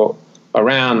people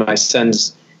around. My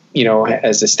son's,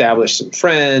 has established some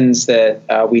friends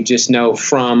that we just know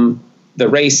from the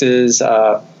races.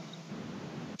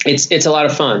 It's a lot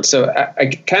of fun. So I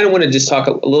kind of want to just talk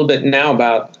a little bit now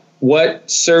about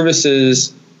what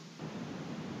services,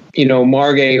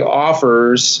 Margay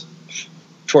offers,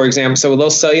 for example. So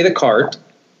they'll sell you the cart,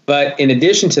 but in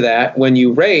addition to that, when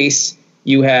you race,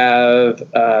 you have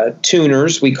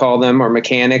tuners, we call them, or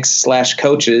mechanics /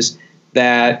 coaches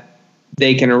that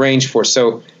they can arrange for.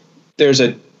 So there's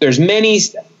many.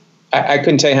 I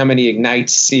couldn't tell you how many Ignite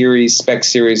series, spec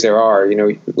series there are.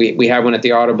 We have one at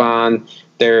the Audubon.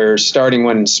 They're starting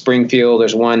one in Springfield.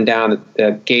 There's one down at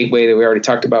the Gateway that we already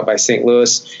talked about by St.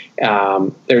 Louis.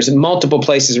 There's multiple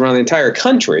places around the entire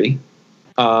country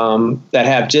that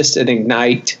have just an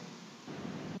Ignite,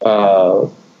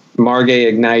 Margay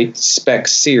Ignite spec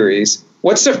series.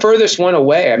 What's the furthest one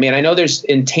away? I mean, I know there's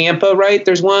in Tampa, right?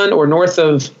 There's one, or north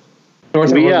of.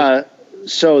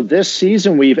 So this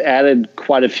season we've added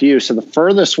quite a few. So the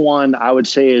furthest one I would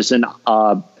say is in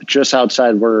just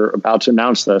outside, we're about to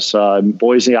announce this,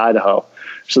 Boise, Idaho.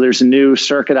 So there's a new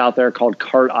circuit out there called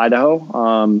Kart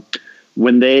Idaho.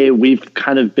 We've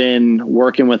kind of been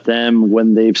working with them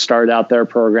when they've started out their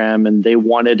program, and they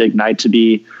wanted Ignite to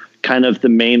be kind of the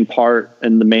main part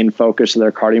and the main focus of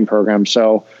their karting program.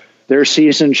 So their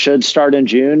season should start in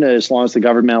June as long as the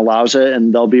government allows it,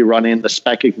 and they'll be running the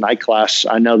Spec Ignite class.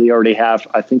 I know they already have,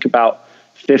 I think, about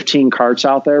 15 carts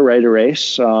out there ready to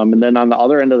race. And then on the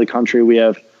other end of the country, we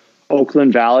have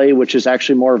Oakland Valley, which is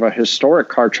actually more of a historic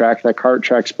kart track. That kart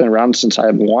track's been around since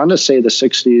I want to say the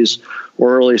 60s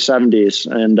or early 70s.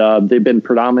 And they've been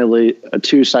predominantly a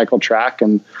 2-cycle track.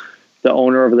 And the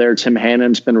owner over there, Tim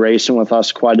Hannon's been racing with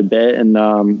us quite a bit.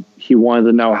 And he wanted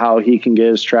to know how he can get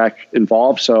his track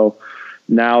involved. So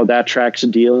now that track's a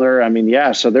dealer. I mean,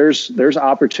 yeah, so there's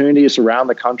opportunities around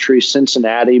the country.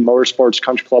 Cincinnati, Motorsports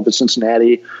Country Club in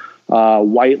Cincinnati,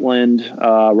 Whiteland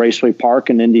Raceway Park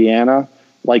in Indiana.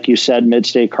 Like you said,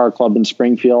 Midstate Kart Club in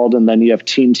Springfield. And then you have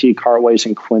TNT Kartways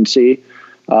in Quincy,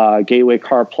 Gateway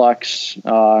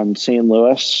Kartplex in St.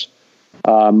 Louis,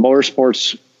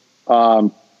 Motorsports,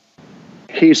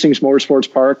 Hastings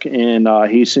Motorsports Park in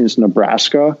Hastings,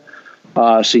 Nebraska.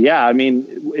 So yeah, I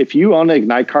mean, if you own an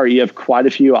Ignite kart, you have quite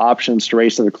a few options to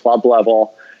race at the club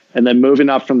level. And then moving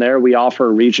up from there, we offer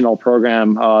a regional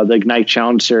program, the Ignite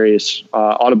Challenge Series.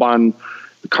 Audubon,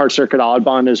 the Kart Circuit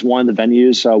Audubon is one of the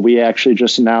venues. We actually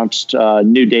just announced a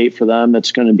new date for them.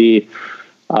 It's going to be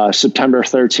September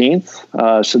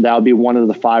 13th. So that'll be one of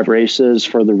the 5 races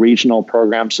for the regional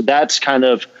program. So that's kind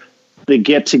of the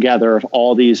get together of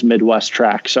all these Midwest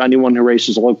tracks. So anyone who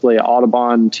races locally at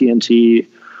Audubon, TNT,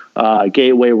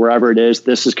 Gateway, wherever it is,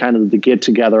 this is kind of the get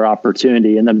together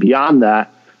opportunity. And then beyond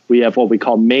that, we have what we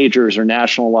call majors or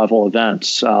national level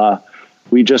events.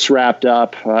 We just wrapped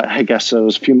up, I guess it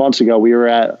was a few months ago, we were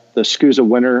at the SCUSA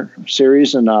Winter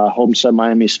Series in Homestead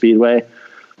Miami Speedway.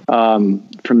 From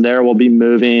there, we'll be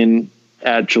moving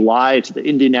at July to the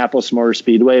Indianapolis Motor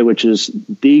Speedway, which is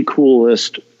the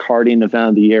coolest karting event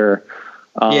of the year.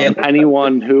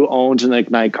 Anyone who owns an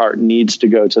Ignite kart needs to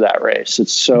go to that race.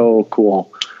 It's so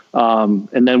cool.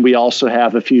 And then we also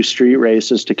have a few street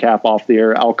races to cap off the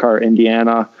year: Elkhart,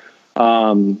 Indiana,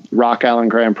 Rock Island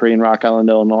Grand Prix in Rock Island,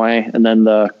 Illinois, and then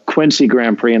the Quincy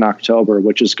Grand Prix in October,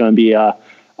 which is going to be a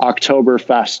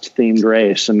Oktoberfest themed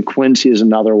race. And Quincy is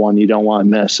another one you don't want to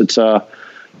miss. It's a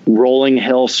rolling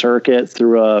hill circuit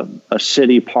through a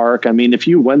city park. I mean, if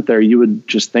you went there, you would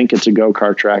just think it's a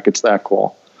go-kart track. It's that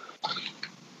cool.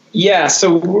 Yeah,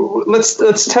 so let's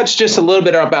touch just a little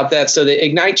bit about that. So the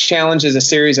Ignite Challenge is a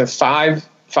series of five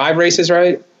races,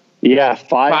 right? Yeah,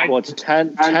 5. Well, it's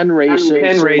 10 races.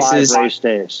 10 races. 5 race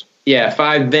days. Yeah,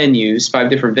 5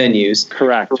 different venues.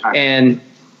 Correct. And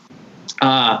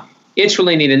it's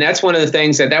really neat. And that's one of the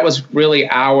things that was really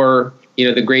our,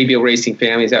 the Graybeal Racing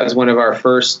families. That was one of our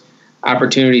first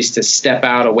opportunities to step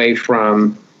out away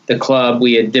from the club.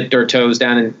 We had dipped our toes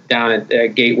down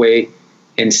at Gateway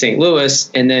in St. Louis,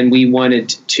 and then we wanted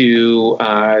to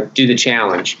do the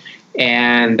challenge,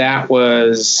 and that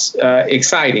was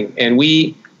exciting. And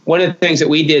one of the things that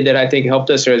we did that I think helped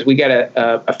us is we got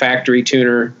a factory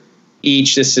tuner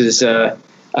each. This is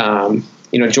Jordan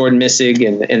Missig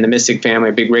and the Missig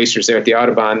family, big racers there at the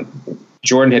Audubon.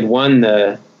 Jordan had won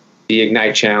the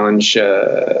Ignite Challenge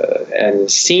and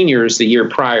seniors the year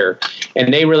prior,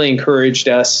 and they really encouraged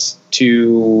us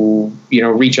to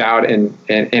reach out and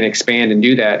expand and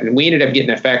do that. And we ended up getting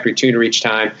a factory tuner each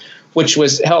time, which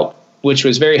was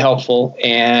very helpful.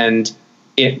 And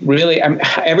it really,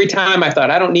 every time I thought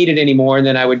I don't need it anymore, and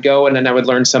then I would go and then I would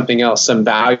learn something else, some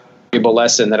valuable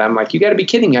lesson that I'm like, you got to be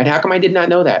kidding me! How come I did not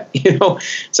know that?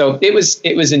 So it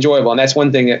was enjoyable, and that's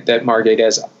one thing that Margay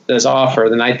does offer.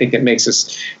 And I think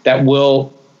that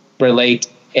will relate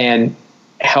and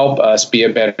help us be a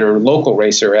better local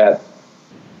racer at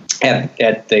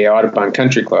the Audubon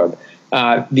Country Club.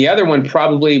 The other one,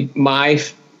 probably my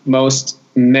most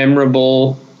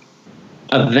memorable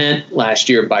event last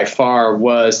year by far,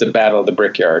 was the Battle of the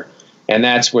Brickyard. And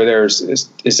that's where is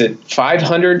it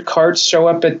 500 carts show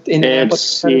up at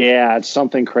Indianapolis? It's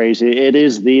something crazy. It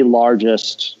is the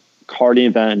largest karting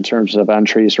event in terms of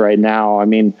entries right now. I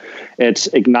mean, it's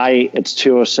Ignite, it's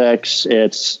 206,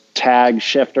 it's Tag,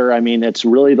 Shifter. I mean, it's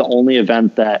really the only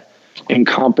event that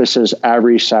encompasses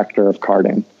every sector of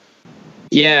karting.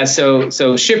 Yeah, so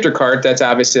shifter kart,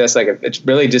 it's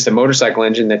really just a motorcycle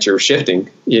engine that you're shifting.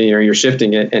 You're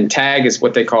shifting it, and Tag is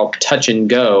what they call touch and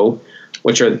go,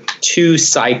 which are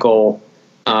 2-cycle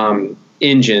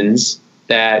engines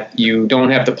that you don't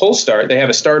have to pull start. They have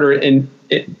a starter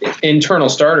internal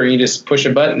starter. You just push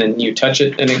a button and you touch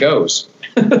it and it goes.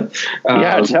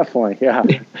 Yeah, definitely. Yeah.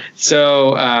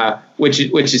 So which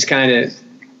is kind of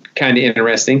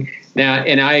interesting. Now,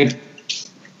 and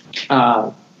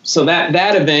so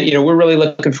that event, we're really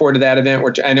looking forward to that event,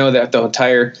 which I know that the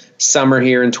entire summer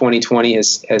here in 2020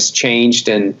 has changed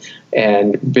and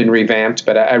been revamped,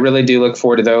 but I really do look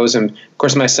forward to those. And of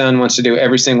course, my son wants to do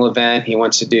every single event. He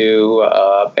wants to do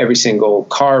every single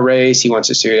car race. He wants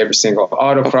to do every single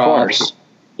autocross.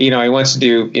 he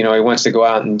wants to go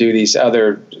out and do these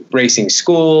other racing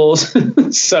schools.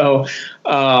 So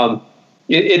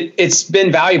it's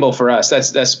been valuable for us.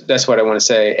 That's what I want to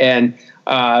say. And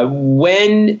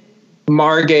when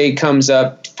Margay comes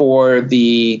up for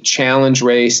the challenge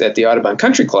race at the Audubon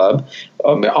Country Club,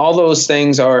 all those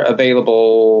things are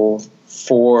available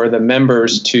for the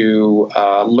members to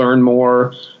learn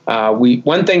more.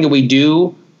 One thing that we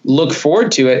do look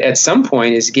forward to at some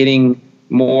point is getting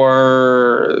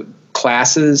more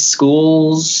classes,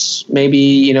 schools,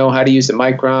 maybe, how to use the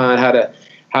Micron,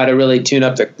 how to really tune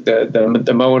up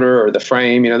the motor or the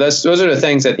frame. Those are the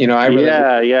things that, I really.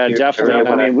 Yeah,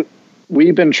 definitely.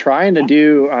 We've been trying to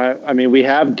do, we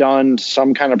have done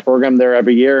some kind of program there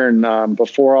every year. And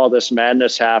before all this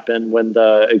madness happened, when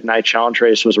the Ignite Challenge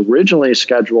race was originally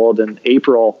scheduled in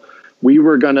April, we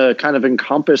were going to kind of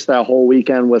encompass that whole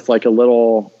weekend with like a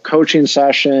little coaching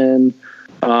session,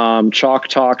 chalk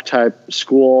talk type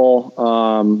school.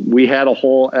 We had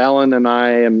Alan and I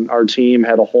and our team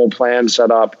had a whole plan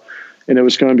set up, and it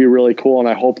was going to be really cool. And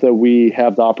I hope that we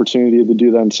have the opportunity to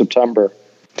do that in September.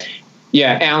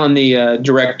 Yeah, Alan, the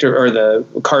director or the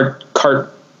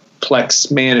Kartplex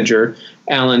manager,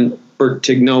 Alan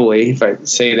Bertignoli, if I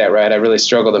say that right. I really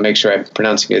struggle to make sure I'm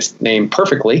pronouncing his name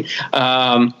perfectly.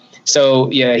 So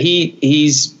yeah,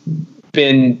 he's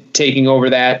been taking over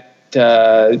that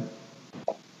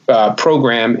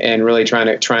program and really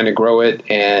trying to grow it.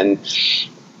 And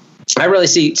I really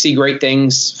see great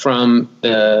things from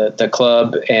the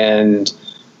club and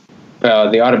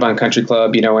the Audubon Country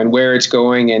Club, and where it's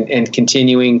going and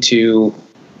continuing to,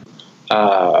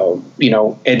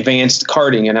 advance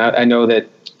karting. And I know that,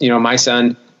 my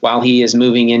son, while he is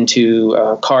moving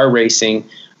into car racing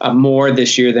more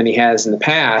this year than he has in the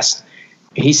past,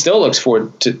 he still looks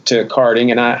forward to karting,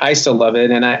 and I still love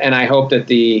it. And I hope that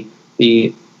the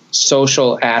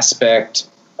social aspect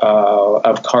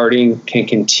of karting can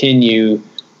continue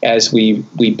as we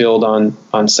build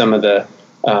on some of the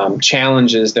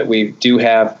challenges that we do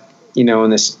have, in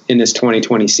this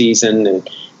 2020 season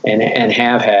and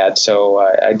have had. So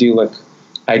I do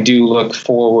look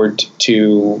forward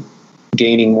to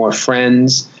gaining more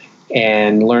friends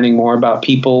and learning more about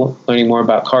people, learning more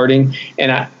about karting.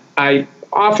 And I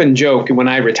often joke when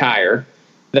I retire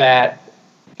that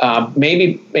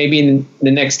maybe in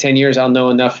the next 10 years I'll know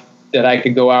enough that I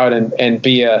could go out and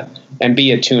be a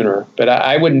tuner. But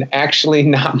I wouldn't actually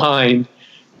not mind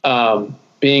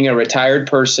being a retired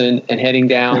person and heading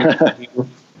down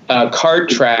a kart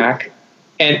track.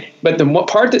 But the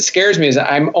part that scares me is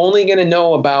I'm only going to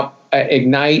know about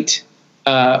Ignite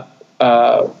karts.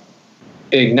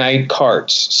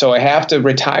 So I have to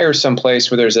retire someplace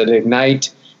where there's an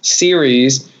Ignite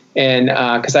series, and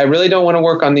because I really don't want to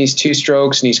work on these two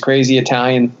strokes and these crazy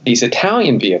Italian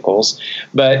vehicles,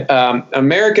 but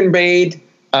American-made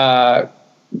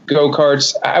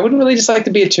go-karts, I would really just like to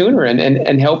be a tuner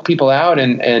and help people out,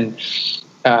 and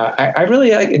I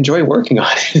really enjoy working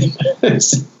on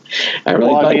it.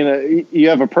 You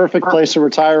have a perfect place to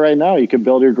retire right now. You could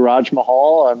build your garage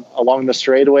mahal along the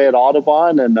straightaway at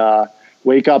Audubon and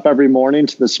wake up every morning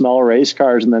to the smell of race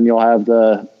cars, and then you'll have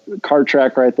the kart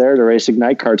track right there to race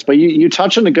Ignite karts. But you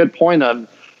touch on a good point on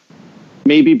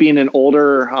maybe being an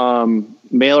older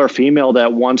male or female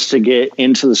that wants to get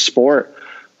into the sport.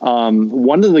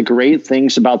 One of the great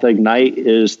things about the Ignite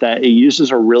is that it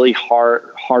uses a really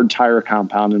hard tire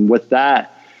compound. And with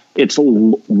that, it's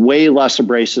way less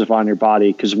abrasive on your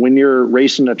body, because when you're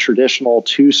racing a traditional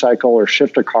 2-cycle or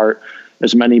shifter kart,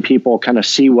 as many people kind of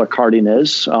see what karting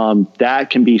is, that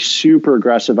can be super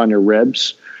aggressive on your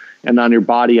ribs and on your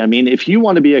body. I mean, if you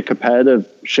want to be a competitive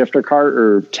shifter kart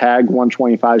or tag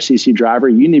 125cc driver,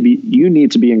 you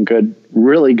need to be in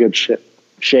really good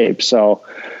shape. So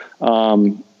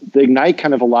the Ignite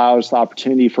kind of allows the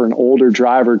opportunity for an older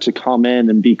driver to come in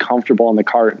and be comfortable in the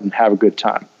kart and have a good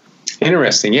time.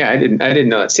 Interesting. Yeah, I didn't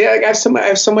know that. See, I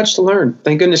have so much to learn.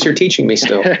 Thank goodness you're teaching me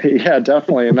still. Yeah,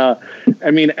 definitely. And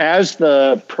as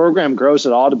the program grows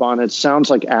at Audubon, it sounds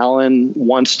like Alan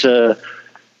wants to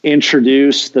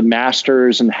introduce the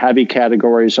masters and heavy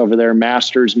categories over there.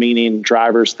 Masters meaning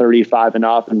drivers 35 and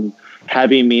up, and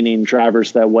heavy meaning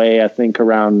drivers that weigh, I think,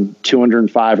 around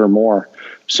 205 or more.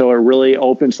 So it really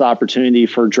opens the opportunity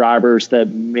for drivers that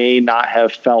may not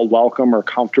have felt welcome or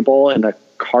comfortable in a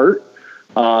kart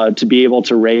to be able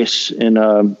to race in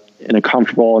a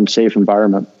comfortable and safe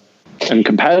environment and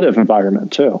competitive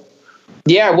environment too.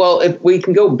 Yeah, well, if we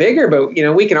can go bigger, but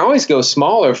we can always go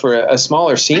smaller for a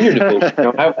smaller senior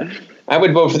division. I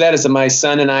would vote for that. As my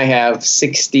son and I have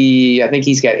 60. I think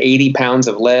he's got 80 pounds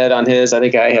of lead on his. I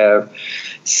think I have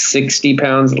 60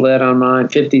 pounds of lead on mine,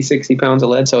 50, 60 pounds of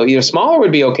lead. So, smaller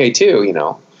would be okay too,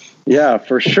 Yeah,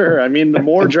 for sure. I mean, the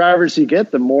more drivers you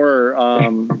get, the more,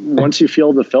 once you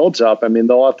fill the fields up, I mean,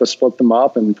 they'll have to split them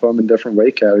up and put them in different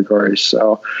weight categories.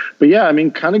 So, but yeah, I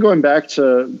mean, kind of going back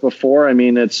to before, I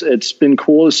mean, it's been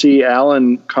cool to see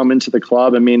Alan come into the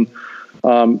club. I mean,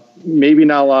 maybe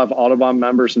not a lot of Autobahn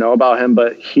members know about him,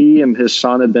 but he and his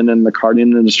son have been in the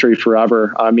karting industry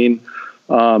forever. I mean,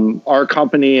 our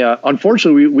company,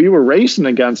 unfortunately, we were racing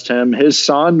against him. His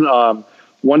son,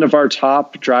 one of our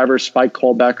top drivers, Spike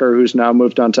Kolbecker, who's now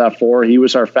moved on to F4, he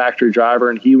was our factory driver,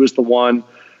 and he was the one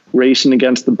racing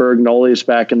against the Bergnoli's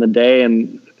back in the day.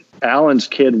 And Alan's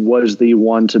kid was the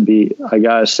one to beat, I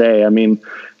gotta say. I mean,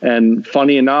 and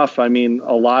funny enough, I mean,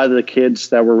 a lot of the kids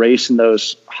that were racing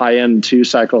those high-end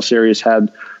 2-cycle series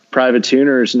had private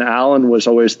tuners, and Alan was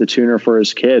always the tuner for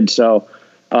his kid. So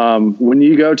when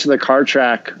you go to the kart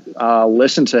track,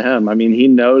 listen to him. I mean, he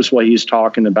knows what he's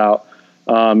talking about,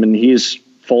 and he's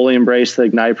fully embraced the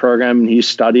Ignite program, and he's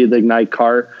studied the Ignite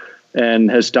kart and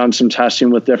has done some testing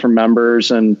with different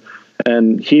members, and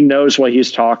he knows what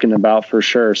he's talking about for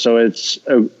sure. So it's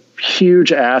a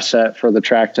huge asset for the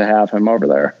track to have him over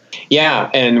there.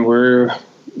 Yeah. And we're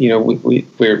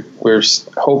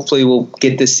hopefully we'll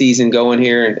get this season going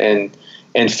here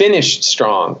and finish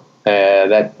strong.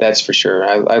 That's for sure.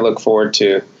 I look forward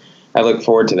to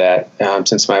that.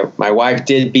 Since my wife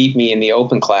did beat me in the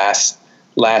open class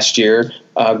last year,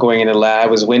 I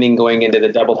was winning going into the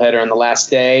doubleheader on the last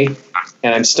day,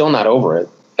 and I'm still not over it.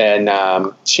 And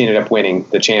she ended up winning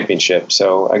the championship.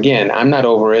 So again, I'm not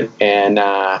over it, and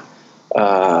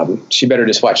she better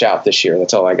just watch out this year.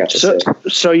 That's all I got to say.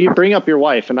 So you bring up your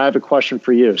wife, and I have a question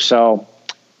for you. So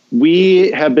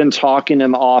we have been talking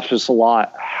in the office a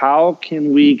lot. How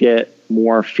can we get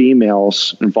more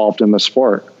females involved in the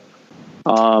sport?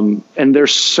 And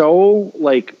there's so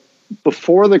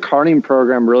before the karting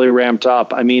program really ramped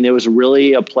up, I mean, it was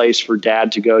really a place for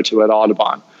dad to go to at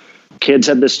Audubon. Kids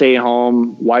had to stay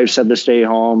home. Wives had to stay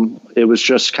home. It was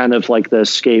just kind of like the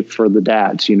escape for the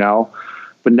dads,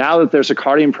 But now that there's a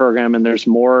karting program and there's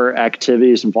more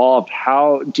activities involved,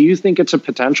 how do you think it's a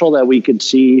potential that we could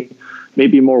see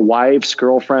maybe more wives,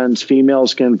 girlfriends,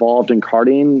 females get involved in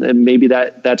karting, and maybe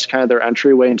that's kind of their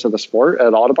entryway into the sport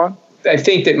at Audubon? I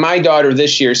think that my daughter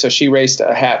this year, so she raced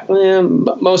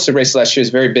most of the races last year.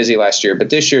 Was very busy last year, but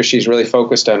this year she's really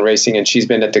focused on racing, and she's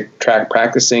been at the track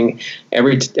practicing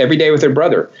every day with her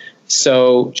brother.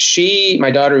 So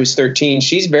my daughter who's 13,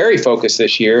 she's very focused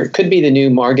this year. It could be the new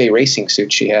Margay racing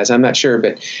suit she has. I'm not sure,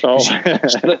 but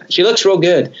she looks real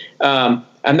good.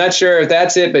 I'm not sure if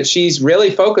that's it, but she's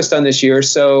really focused on this year.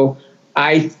 So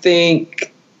I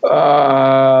think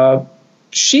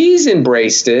she's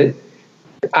embraced it.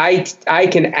 I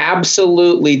can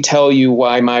absolutely tell you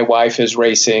why my wife is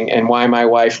racing and why my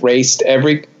wife raced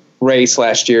every race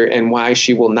last year and why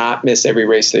she will not miss every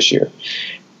race this year.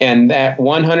 And that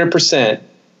 100%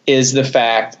 is the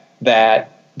fact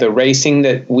that the racing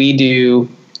that we do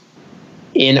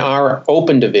in our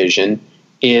open division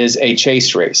is a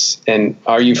chase race. And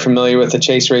are you familiar with the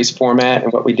chase race format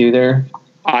and what we do there?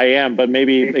 I am, but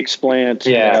maybe explain it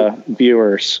to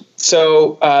viewers.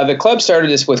 So the club started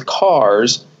this with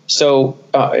cars. So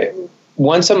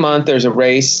once a month there's a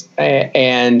race,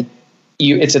 and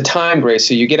it's a timed race.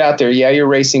 So you get out there, you're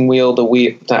racing wheel to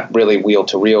wheel, not really wheel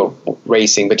to reel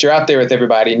racing, but you're out there with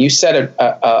everybody, and you set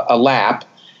a lap.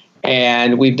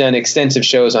 And we've done extensive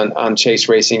shows on chase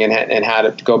racing and how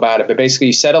to go about it. But basically,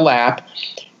 you set a lap,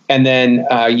 and then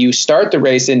you start the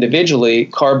race individually,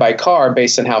 car by car,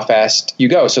 based on how fast you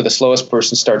go. So the slowest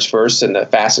person starts first, and the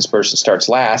fastest person starts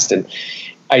last. And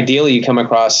ideally, you come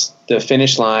across the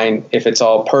finish line. If it's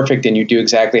all perfect and you do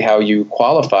exactly how you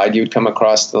qualified, you'd come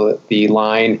across the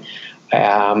line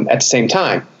at the same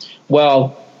time.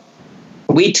 Well,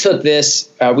 we took this.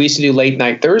 We used to do late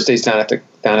night Thursdays down at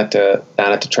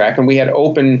the track, and we had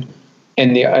open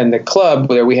in the club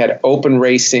where we had open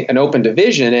racing, an open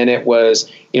division, and it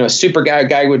was a super guy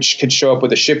could show up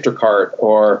with a shifter cart,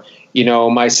 or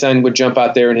my son would jump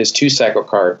out there in his 2-cycle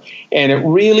cart, and it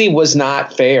really was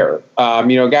not fair. A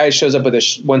guy who shows up with a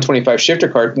 125 shifter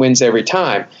cart wins every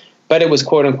time, but it was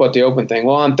quote unquote the open thing.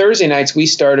 Well, on Thursday nights we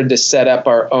started to set up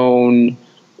our own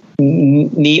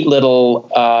neat little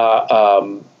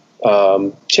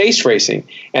chase racing.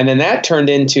 And then that turned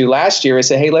into last year, I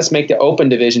said, hey, let's make the open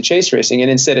division chase racing.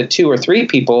 And instead of 2 or 3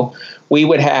 people, we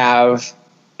would have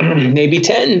maybe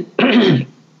 10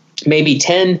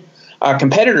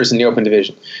 competitors in the open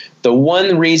division. The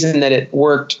one reason that it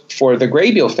worked for the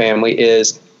Graybiel family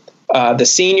is the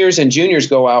seniors and juniors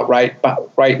go out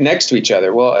right next to each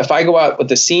other. Well, if I go out with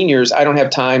the seniors, I don't have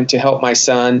time to help my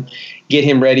son, get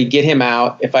him ready, get him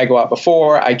out. If I go out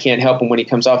before, I can't help him when he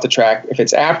comes off the track if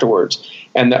it's afterwards.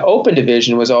 And the open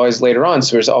division was always later on,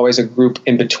 so there's always a group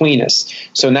in between us.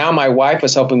 So now my wife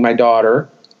was helping my daughter,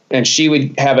 and she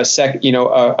would have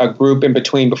a group in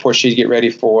between before she'd get ready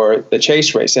for the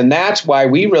chase race. And that's why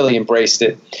we really embraced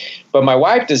it. But my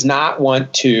wife does not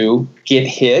want to get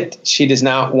hit. She does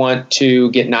not want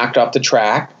to get knocked off the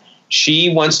track.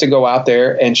 She wants to go out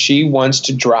there and she wants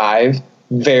to drive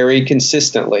very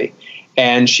consistently.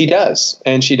 And she does.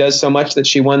 And she does so much that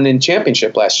she won the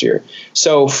championship last year.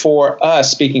 So for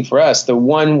us, speaking for us, the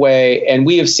one way, and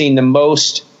we have seen the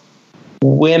most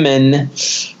women,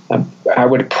 I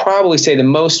would probably say the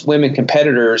most women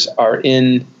competitors are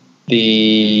in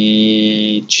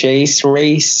the chase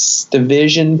race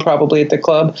division, probably at the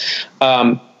club.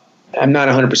 I'm not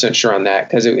 100% sure on that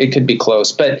because it could be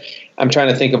close, but I'm trying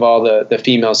to think of all the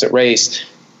females that race.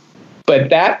 But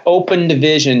that open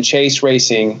division chase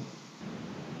racing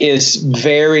is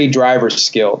very driver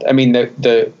skilled. I mean,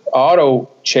 the auto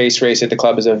chase race at the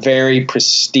club is a very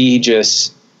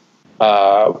prestigious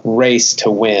race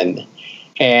to win.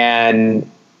 And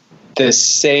the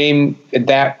same,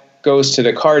 that goes to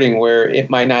the karting, where it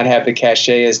might not have the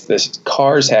cachet as the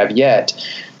cars have yet,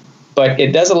 but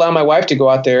it does allow my wife to go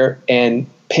out there and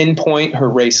pinpoint her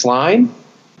race line,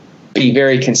 be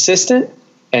very consistent,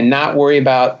 and not worry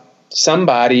about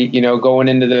somebody, going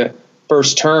into the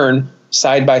first turn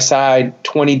side by side,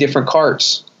 20 different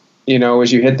karts,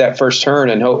 as you hit that first turn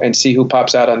and see who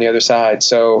pops out on the other side.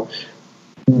 So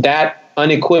that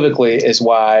unequivocally is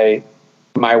why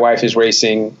my wife is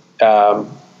racing,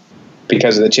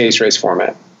 because of the chase race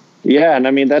format. Yeah, and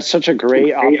I mean, that's such a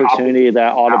great opportunity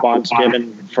that Audubon's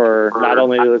given for not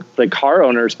only the car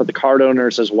owners, but the kart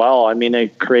owners as well. I mean,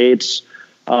 it creates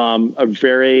a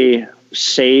very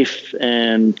safe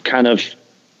and kind of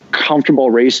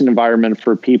comfortable racing environment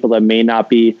for people that may not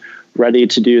be ready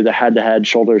to do the head-to-head,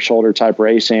 shoulder-to-shoulder type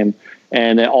racing.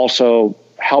 And it also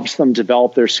helps them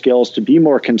develop their skills to be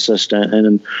more consistent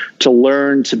and to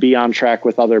learn to be on track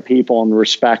with other people and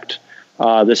respect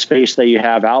the space that you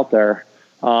have out there.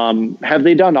 Have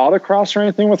they done autocross or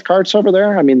anything with karts over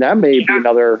there? I mean, that may be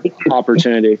another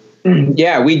opportunity.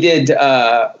 Yeah, we did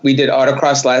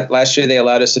autocross last year. They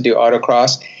allowed us to do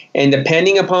autocross. And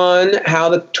depending upon how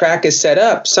the track is set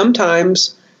up,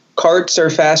 sometimes karts are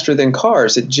faster than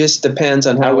cars. It just depends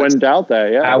on how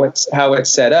how it's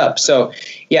set up. So,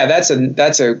 yeah,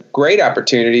 that's a great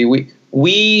opportunity.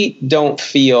 We don't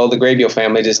feel, the Graybiel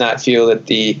family does not feel that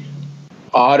the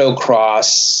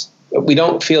autocross, we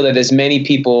don't feel that as many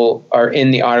people are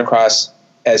in the autocross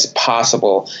as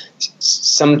possible.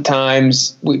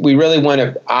 Sometimes we really want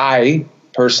to, I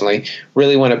personally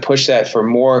really want to push that for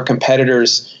more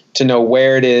competitors to know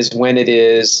where it is, when it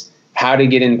is, how to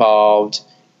get involved,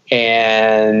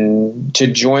 and to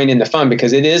join in the fun,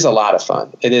 because it is a lot of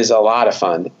fun. It is a lot of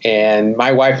fun. And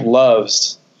my wife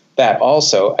loves that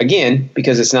also, again,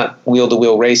 because it's not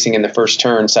wheel-to-wheel racing in the first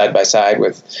turn side by side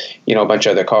with, a bunch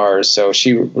of other cars. So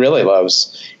she really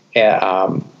loves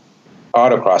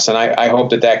autocross, and I hope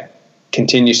that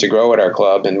continues to grow at our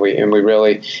club, and we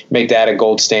really make that a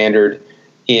gold standard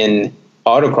in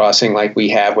autocrossing, like we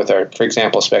have with our, for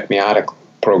example, Spec Miata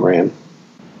program.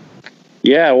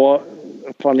 Yeah, well,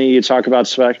 funny you talk about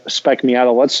Spec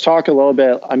Miata. Let's talk a little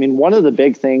bit. I mean, one of the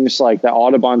big things like that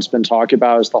Audubon's been talking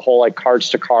about is the whole like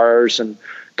Karts to Cars and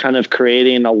kind of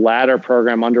creating a ladder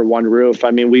program under one roof.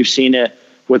 I mean, we've seen it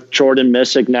with Jordan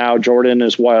Missick now. Jordan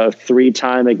is a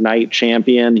 3-time Ignite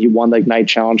champion. He won the Ignite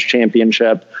Challenge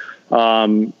Championship.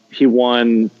 He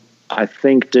won, I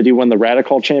think, did he win the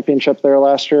Radical Championship there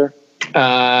last year? He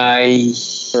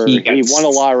won a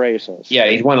lot of races. Yeah,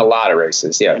 he's won a lot of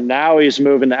races. Yeah. And now he's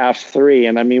moving to F3.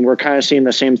 And I mean, we're kind of seeing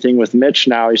the same thing with Mitch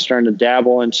now. He's starting to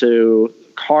dabble into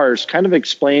cars. Kind of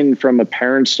explain from a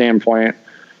parent standpoint,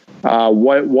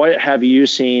 what have you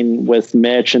seen with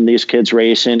Mitch and these kids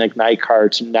racing Ignite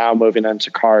karts and now moving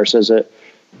into cars? Has it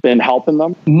been helping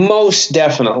them? Most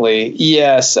definitely,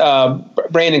 yes.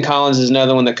 Brandon Collins is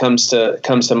another one that comes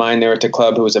to mind there at the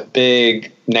club, who was a big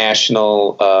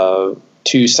national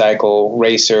 2-cycle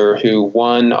racer who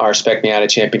won our Spec Miata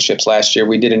championships last year.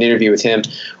 We did an interview with him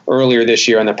earlier this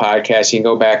year on the podcast. You can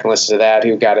go back and listen to that.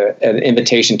 Who got an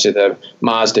invitation to the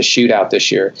Mazda shootout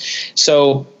this year.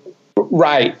 So,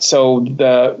 right. So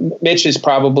Mitch is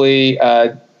probably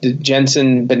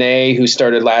Jensen Benet, who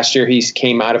started last year. He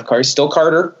came out of cars, still a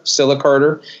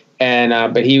karter,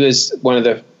 and but he was one of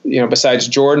the, besides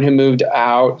Jordan, who moved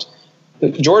out,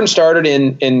 Jordan started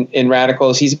in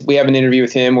Radicals. We have an interview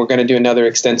with him. We're going to do another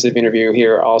extensive interview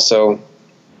here also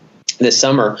this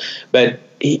summer. But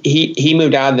he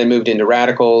moved out and then moved into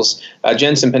Radicals.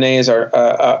 Jensen Panay is our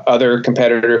other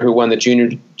competitor who won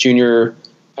the junior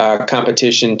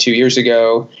competition 2 years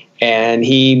ago, and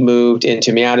he moved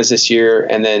into Miatas this year.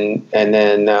 And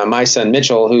then my son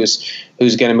Mitchell, who's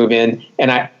going to move in.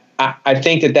 And I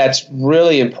think that's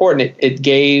really important.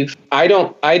 I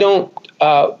don't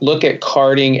look at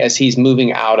karting as he's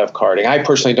moving out of karting. I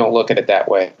personally don't look at it that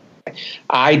way.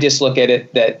 I just look at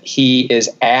it that he is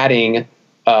adding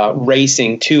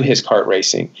racing to his kart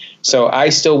racing. So I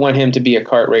still want him to be a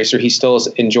kart racer. He still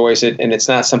enjoys it, and it's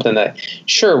not something that,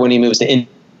 sure, when he moves to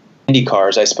Indy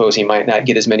cars, I suppose he might not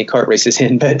get as many kart races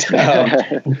in, but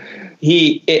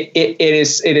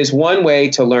it is one way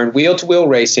to learn wheel-to-wheel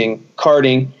racing,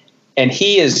 karting, and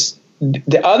he is.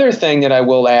 The other thing that I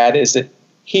will add is that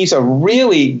he's a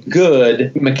really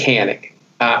good mechanic.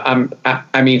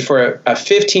 I mean, for a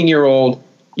 15-year-old,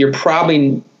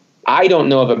 I don't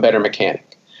know of a better mechanic.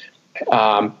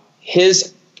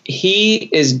 He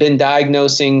has been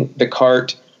diagnosing the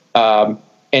kart,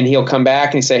 and he'll come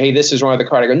back and say, "Hey, this is wrong with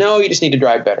the kart." I go, "No, you just need to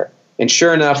drive better." And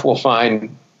sure enough, we'll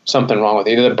find something wrong with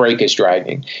it. Either the brake is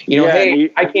dragging. I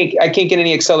can't get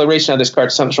any acceleration out of this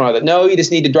kart. Something's wrong with it. No, you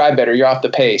just need to drive better. You're off the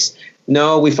pace.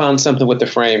 No, we found something with the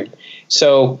frame.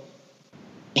 So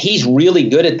he's really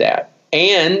good at that.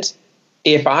 And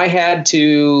if I had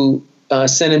to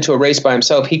send him to a race by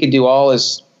himself, he could do all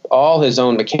his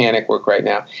own mechanic work right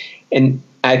now. And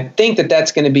I think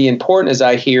that's going to be important as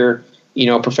I hear,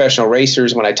 professional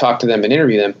racers, when I talk to them and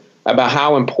interview them, about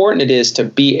how important it is to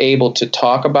be able to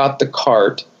talk about the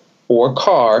kart or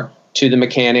car to the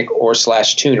mechanic or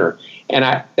 / tuner.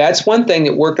 And that's one thing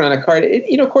that working on a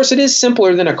kart, of course, it is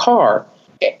simpler than a car.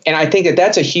 And I think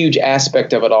that's a huge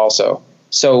aspect of it also.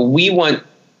 So we want,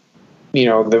 the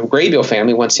Graybill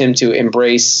family wants him to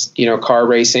embrace, car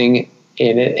racing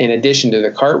in addition to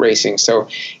the kart racing. So,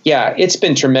 yeah, it's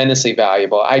been tremendously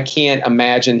valuable. I can't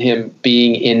imagine him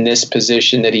being in this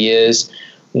position that he is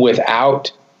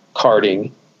without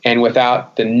karting and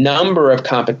without the number of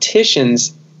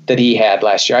competitions that he had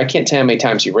last year. I can't tell how many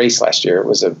times he raced last year. It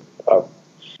was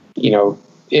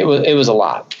it was a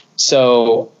lot.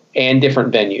 So, and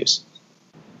different venues.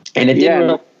 And it didn't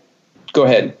really, go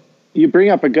ahead. You bring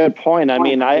up a good point. I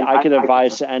mean, I could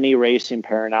advise any racing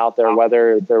parent out there,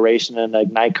 whether they're racing in an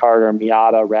Ignite kart or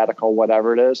Miata, Radical,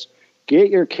 whatever it is, get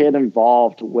your kid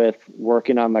involved with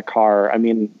working on the car. I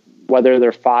mean, whether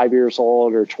they're 5 years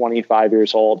old or 25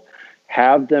 years old,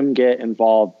 have them get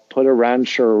involved, put a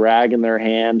wrench or a rag in their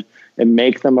hand and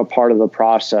make them a part of the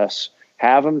process.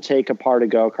 Have them take apart a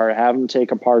go-kart, have them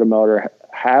take apart a motor,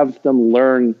 have them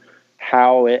learn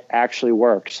how it actually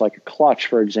works, like a clutch,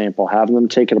 for example. Have them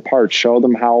take it apart, show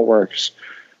them how it works.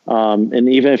 And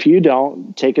even if you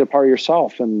don't, take it apart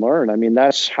yourself and learn. I mean,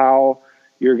 that's how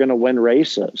you're going to win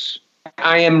races.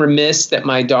 I am remiss that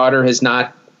my daughter has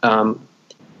not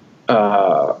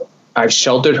I've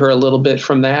sheltered her a little bit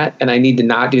from that, and I need to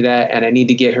not do that, and I need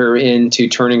to get her into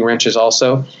turning wrenches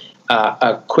also.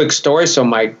 A quick story. So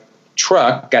my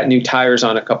truck got new tires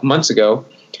on a couple months ago,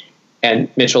 and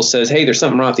Mitchell says, "Hey, there's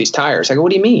something wrong with these tires." I go,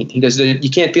 "What do you mean?" He goes, "You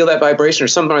can't feel that vibration.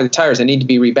 There's something wrong with the tires. They need to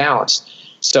be rebalanced."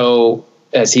 So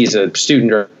as he's a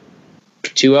student,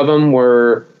 two of them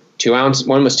were 2 ounces.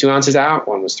 One was 2 ounces out.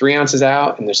 One was 3 ounces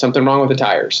out. And there's something wrong with the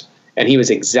tires. And he was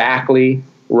exactly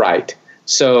right.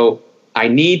 So I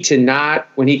need to not,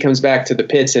 when he comes back to the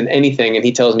pits and anything, and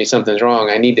he tells me something's wrong,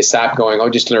 I need to stop going, "Oh,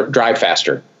 just drive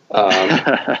faster."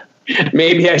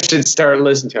 Maybe I should start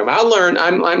listening to him. I'll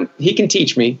learn. He can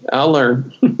teach me. I'll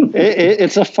learn.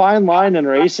 It's a fine line in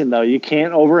racing, though. You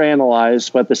can't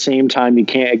overanalyze, but at the same time, you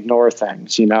can't ignore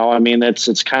things. I mean,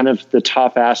 it's kind of the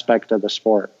tough aspect of the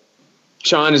sport.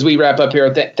 Sean, as we wrap up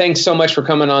here, thanks so much for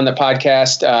coming on the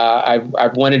podcast.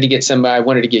 I've wanted to get somebody. I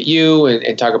wanted to get you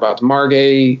and talk about the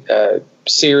Margay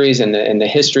series and the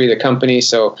history of the company.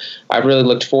 So I've really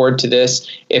looked forward to this.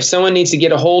 If someone needs to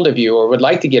get a hold of you or would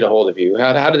like to get a hold of you,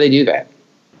 how do they do that?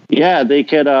 Yeah, they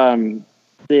could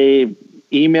they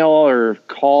email or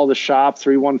call the shop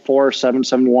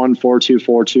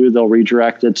 314-771-4242. They'll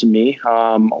redirect it to me.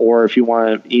 Or if you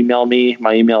want to email me,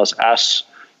 my email is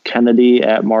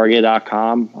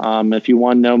skennedy@margay.com. If you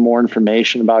want to know more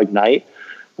information about Ignite,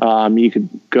 you could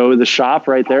go to the shop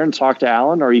right there and talk to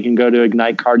Alan, or you can go to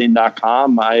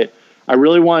ignitekarting.com. I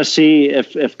really want to see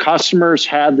if customers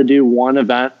had to do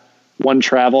one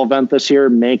travel event this year,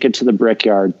 make it to the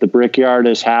Brickyard. The Brickyard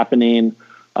is happening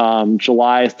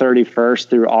July 31st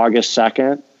through August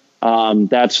 2nd.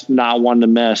 That's not one to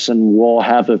miss. And we'll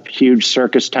have a huge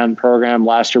circus tent program.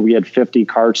 Last year we had 50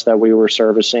 carts that we were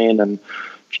servicing, and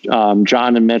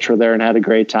John and Mitch were there and had a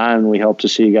great time. And we hope to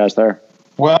see you guys there.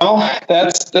 Well,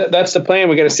 that's the plan.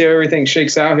 We got to see how everything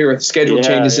shakes out here with the schedule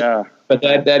changes. Yeah. But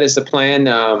that is the plan.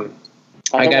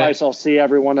 Otherwise, I'll see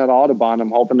everyone at Audubon. I'm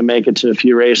hoping to make it to a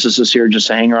few races this year, just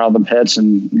to hang around the pits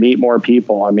and meet more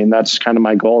people. I mean, that's kind of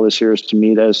my goal this year, is to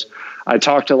meet as I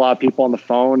talk to a lot of people on the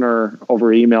phone or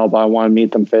over email, but I want to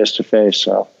meet them face to face.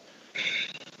 So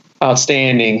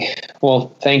outstanding.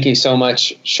 Well, thank you so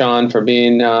much, Sean, for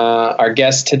being our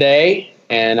guest today,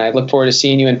 and I look forward to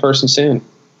seeing you in person soon.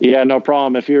 Yeah, no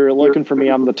problem. If you're looking for me,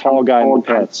 I'm the tall guy in the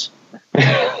pits.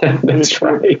 That's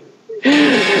right.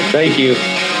 Thank you.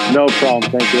 No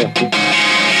problem. Thank you.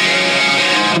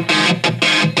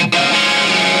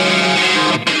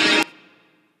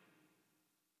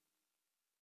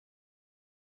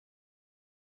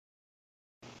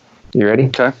 You ready?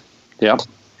 Okay. Yep.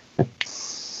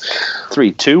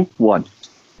 3, 2, 1.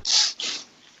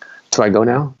 Do I go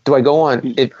now? Do I go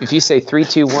on? If you say 3,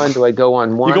 2, 1, do I go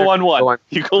on one? You go on one.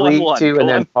 You go on one. 3, 2, and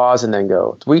then pause and then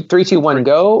go. 3, 2, 1,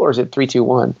 go, or is it 3, 2,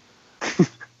 1?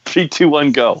 3, 2,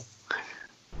 1, go.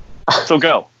 So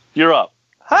go. You're up.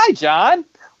 Hi, John.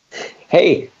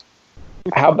 Hey,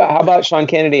 how about Sean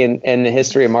Kennedy and the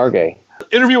history of Margay?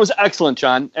 Interview was excellent,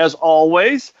 John. As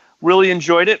always, really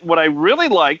enjoyed it. What I really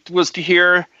liked was to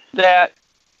hear that,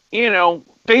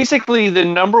 basically the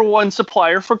number one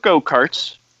supplier for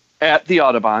go-karts at the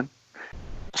Audubon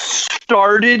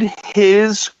started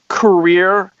his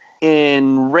career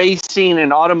in racing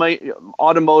and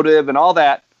automotive and all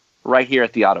that right here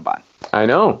at the Audubon. I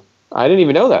know. I didn't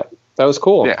even know that. That was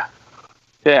cool. Yeah.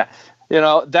 Yeah.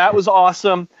 That was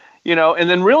awesome. And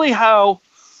then really what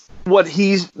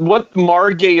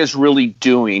Margay is really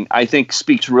doing, I think,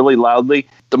 speaks really loudly.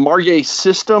 The Margay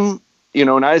system,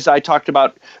 and as I talked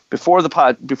about before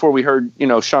we heard,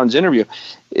 Sean's interview,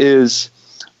 is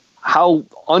how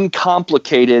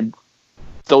uncomplicated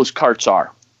those carts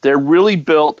are. They're really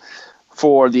built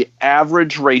for the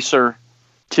average racer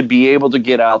to be able to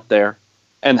get out there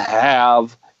and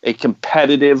have a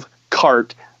competitive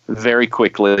kart very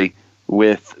quickly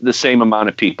with the same amount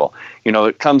of people.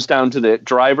 It comes down to the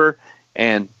driver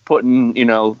and putting,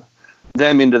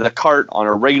 them into the kart on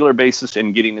a regular basis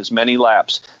and getting as many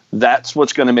laps. That's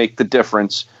what's going to make the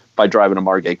difference by driving a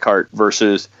Margay kart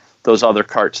versus those other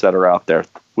karts that are out there,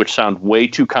 which sound way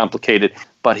too complicated.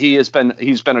 But he's been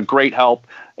a great help,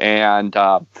 and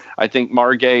I think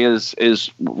Margay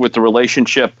is with the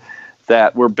relationship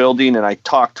that we're building. And I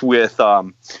talked with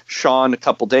Sean a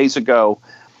couple days ago.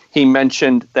 He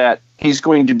mentioned that he's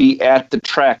going to be at the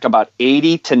track about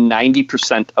 80 to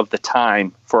 90% of the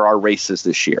time for our races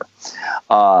this year.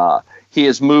 He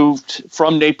has moved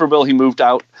from Naperville. He moved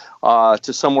out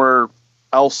to somewhere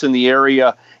else in the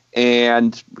area,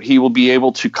 and he will be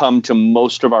able to come to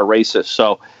most of our races.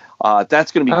 So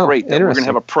that's going to be great. We're going to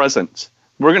have a presence.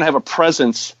 We're going to have a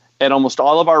presence at almost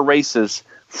all of our races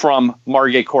from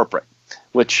Margay Corporate,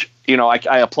 which,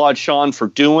 I applaud Sean for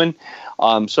doing.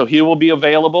 So he will be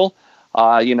available,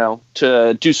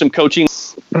 to do some coaching.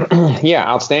 Yeah,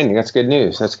 outstanding. That's good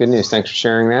news. Thanks for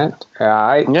sharing that.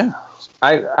 I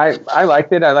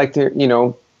liked it. I liked it,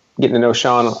 getting to know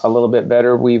Sean a little bit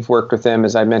better. We've worked with him,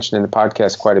 as I mentioned in the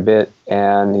podcast, quite a bit,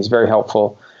 and he's very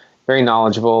helpful, very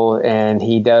knowledgeable, and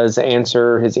he does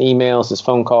answer his emails, his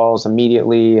phone calls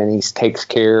immediately, and he takes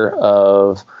care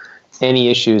of any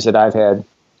issues that I've had,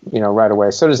 right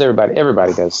away. So does everybody.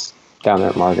 Everybody does down there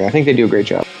at Margay. I think they do a great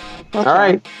job. Okay. All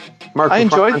right, Mark. I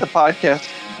enjoyed the podcast.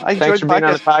 Thanks for being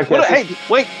on the podcast. Hey,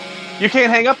 wait. You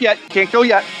can't hang up yet. Can't go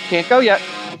yet.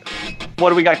 What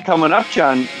do we got coming up,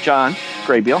 John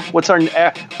Graybeal? What's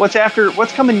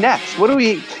coming next? What do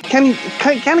we can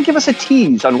kind of give us a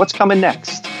tease on what's coming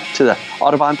next to the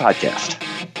Audubon podcast?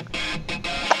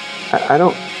 I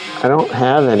don't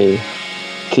have any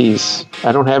tease.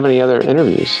 I don't have any other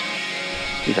interviews.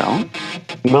 You don't?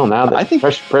 Well, now that I think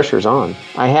pressure's on.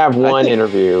 I have one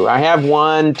interview. I have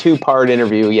one 2-part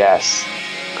interview. Yes.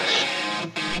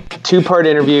 2-part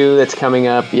interview that's coming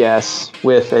up. Yes,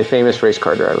 with a famous race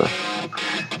car driver.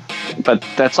 But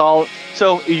that's all.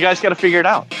 So you guys got to figure it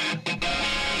out.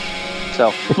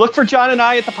 So look for John and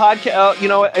I at the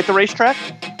podcast, at the racetrack.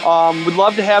 Would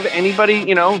love to have anybody,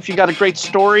 if you got a great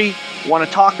story, want to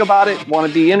talk about it, want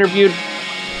to be interviewed,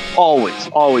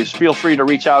 always feel free to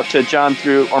reach out to John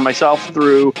or myself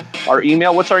through our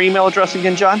email. What's our email address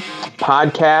again, John?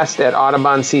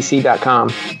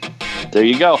 podcast@audubоncc.com. There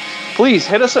you go. Please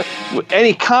hit us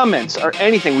any comments or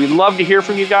anything. We'd love to hear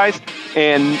from you guys.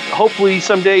 And hopefully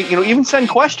someday, even send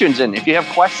questions in. If you have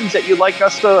questions that you'd like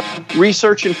us to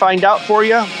research and find out for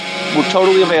you, we're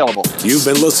totally available. You've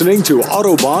been listening to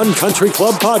Autobahn Country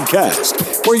Club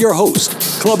Podcast, where your host,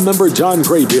 club member John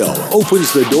Graybill,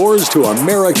 opens the doors to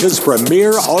America's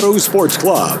premier auto sports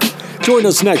club. Join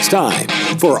us next time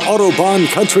for Autobahn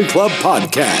Country Club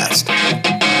Podcast.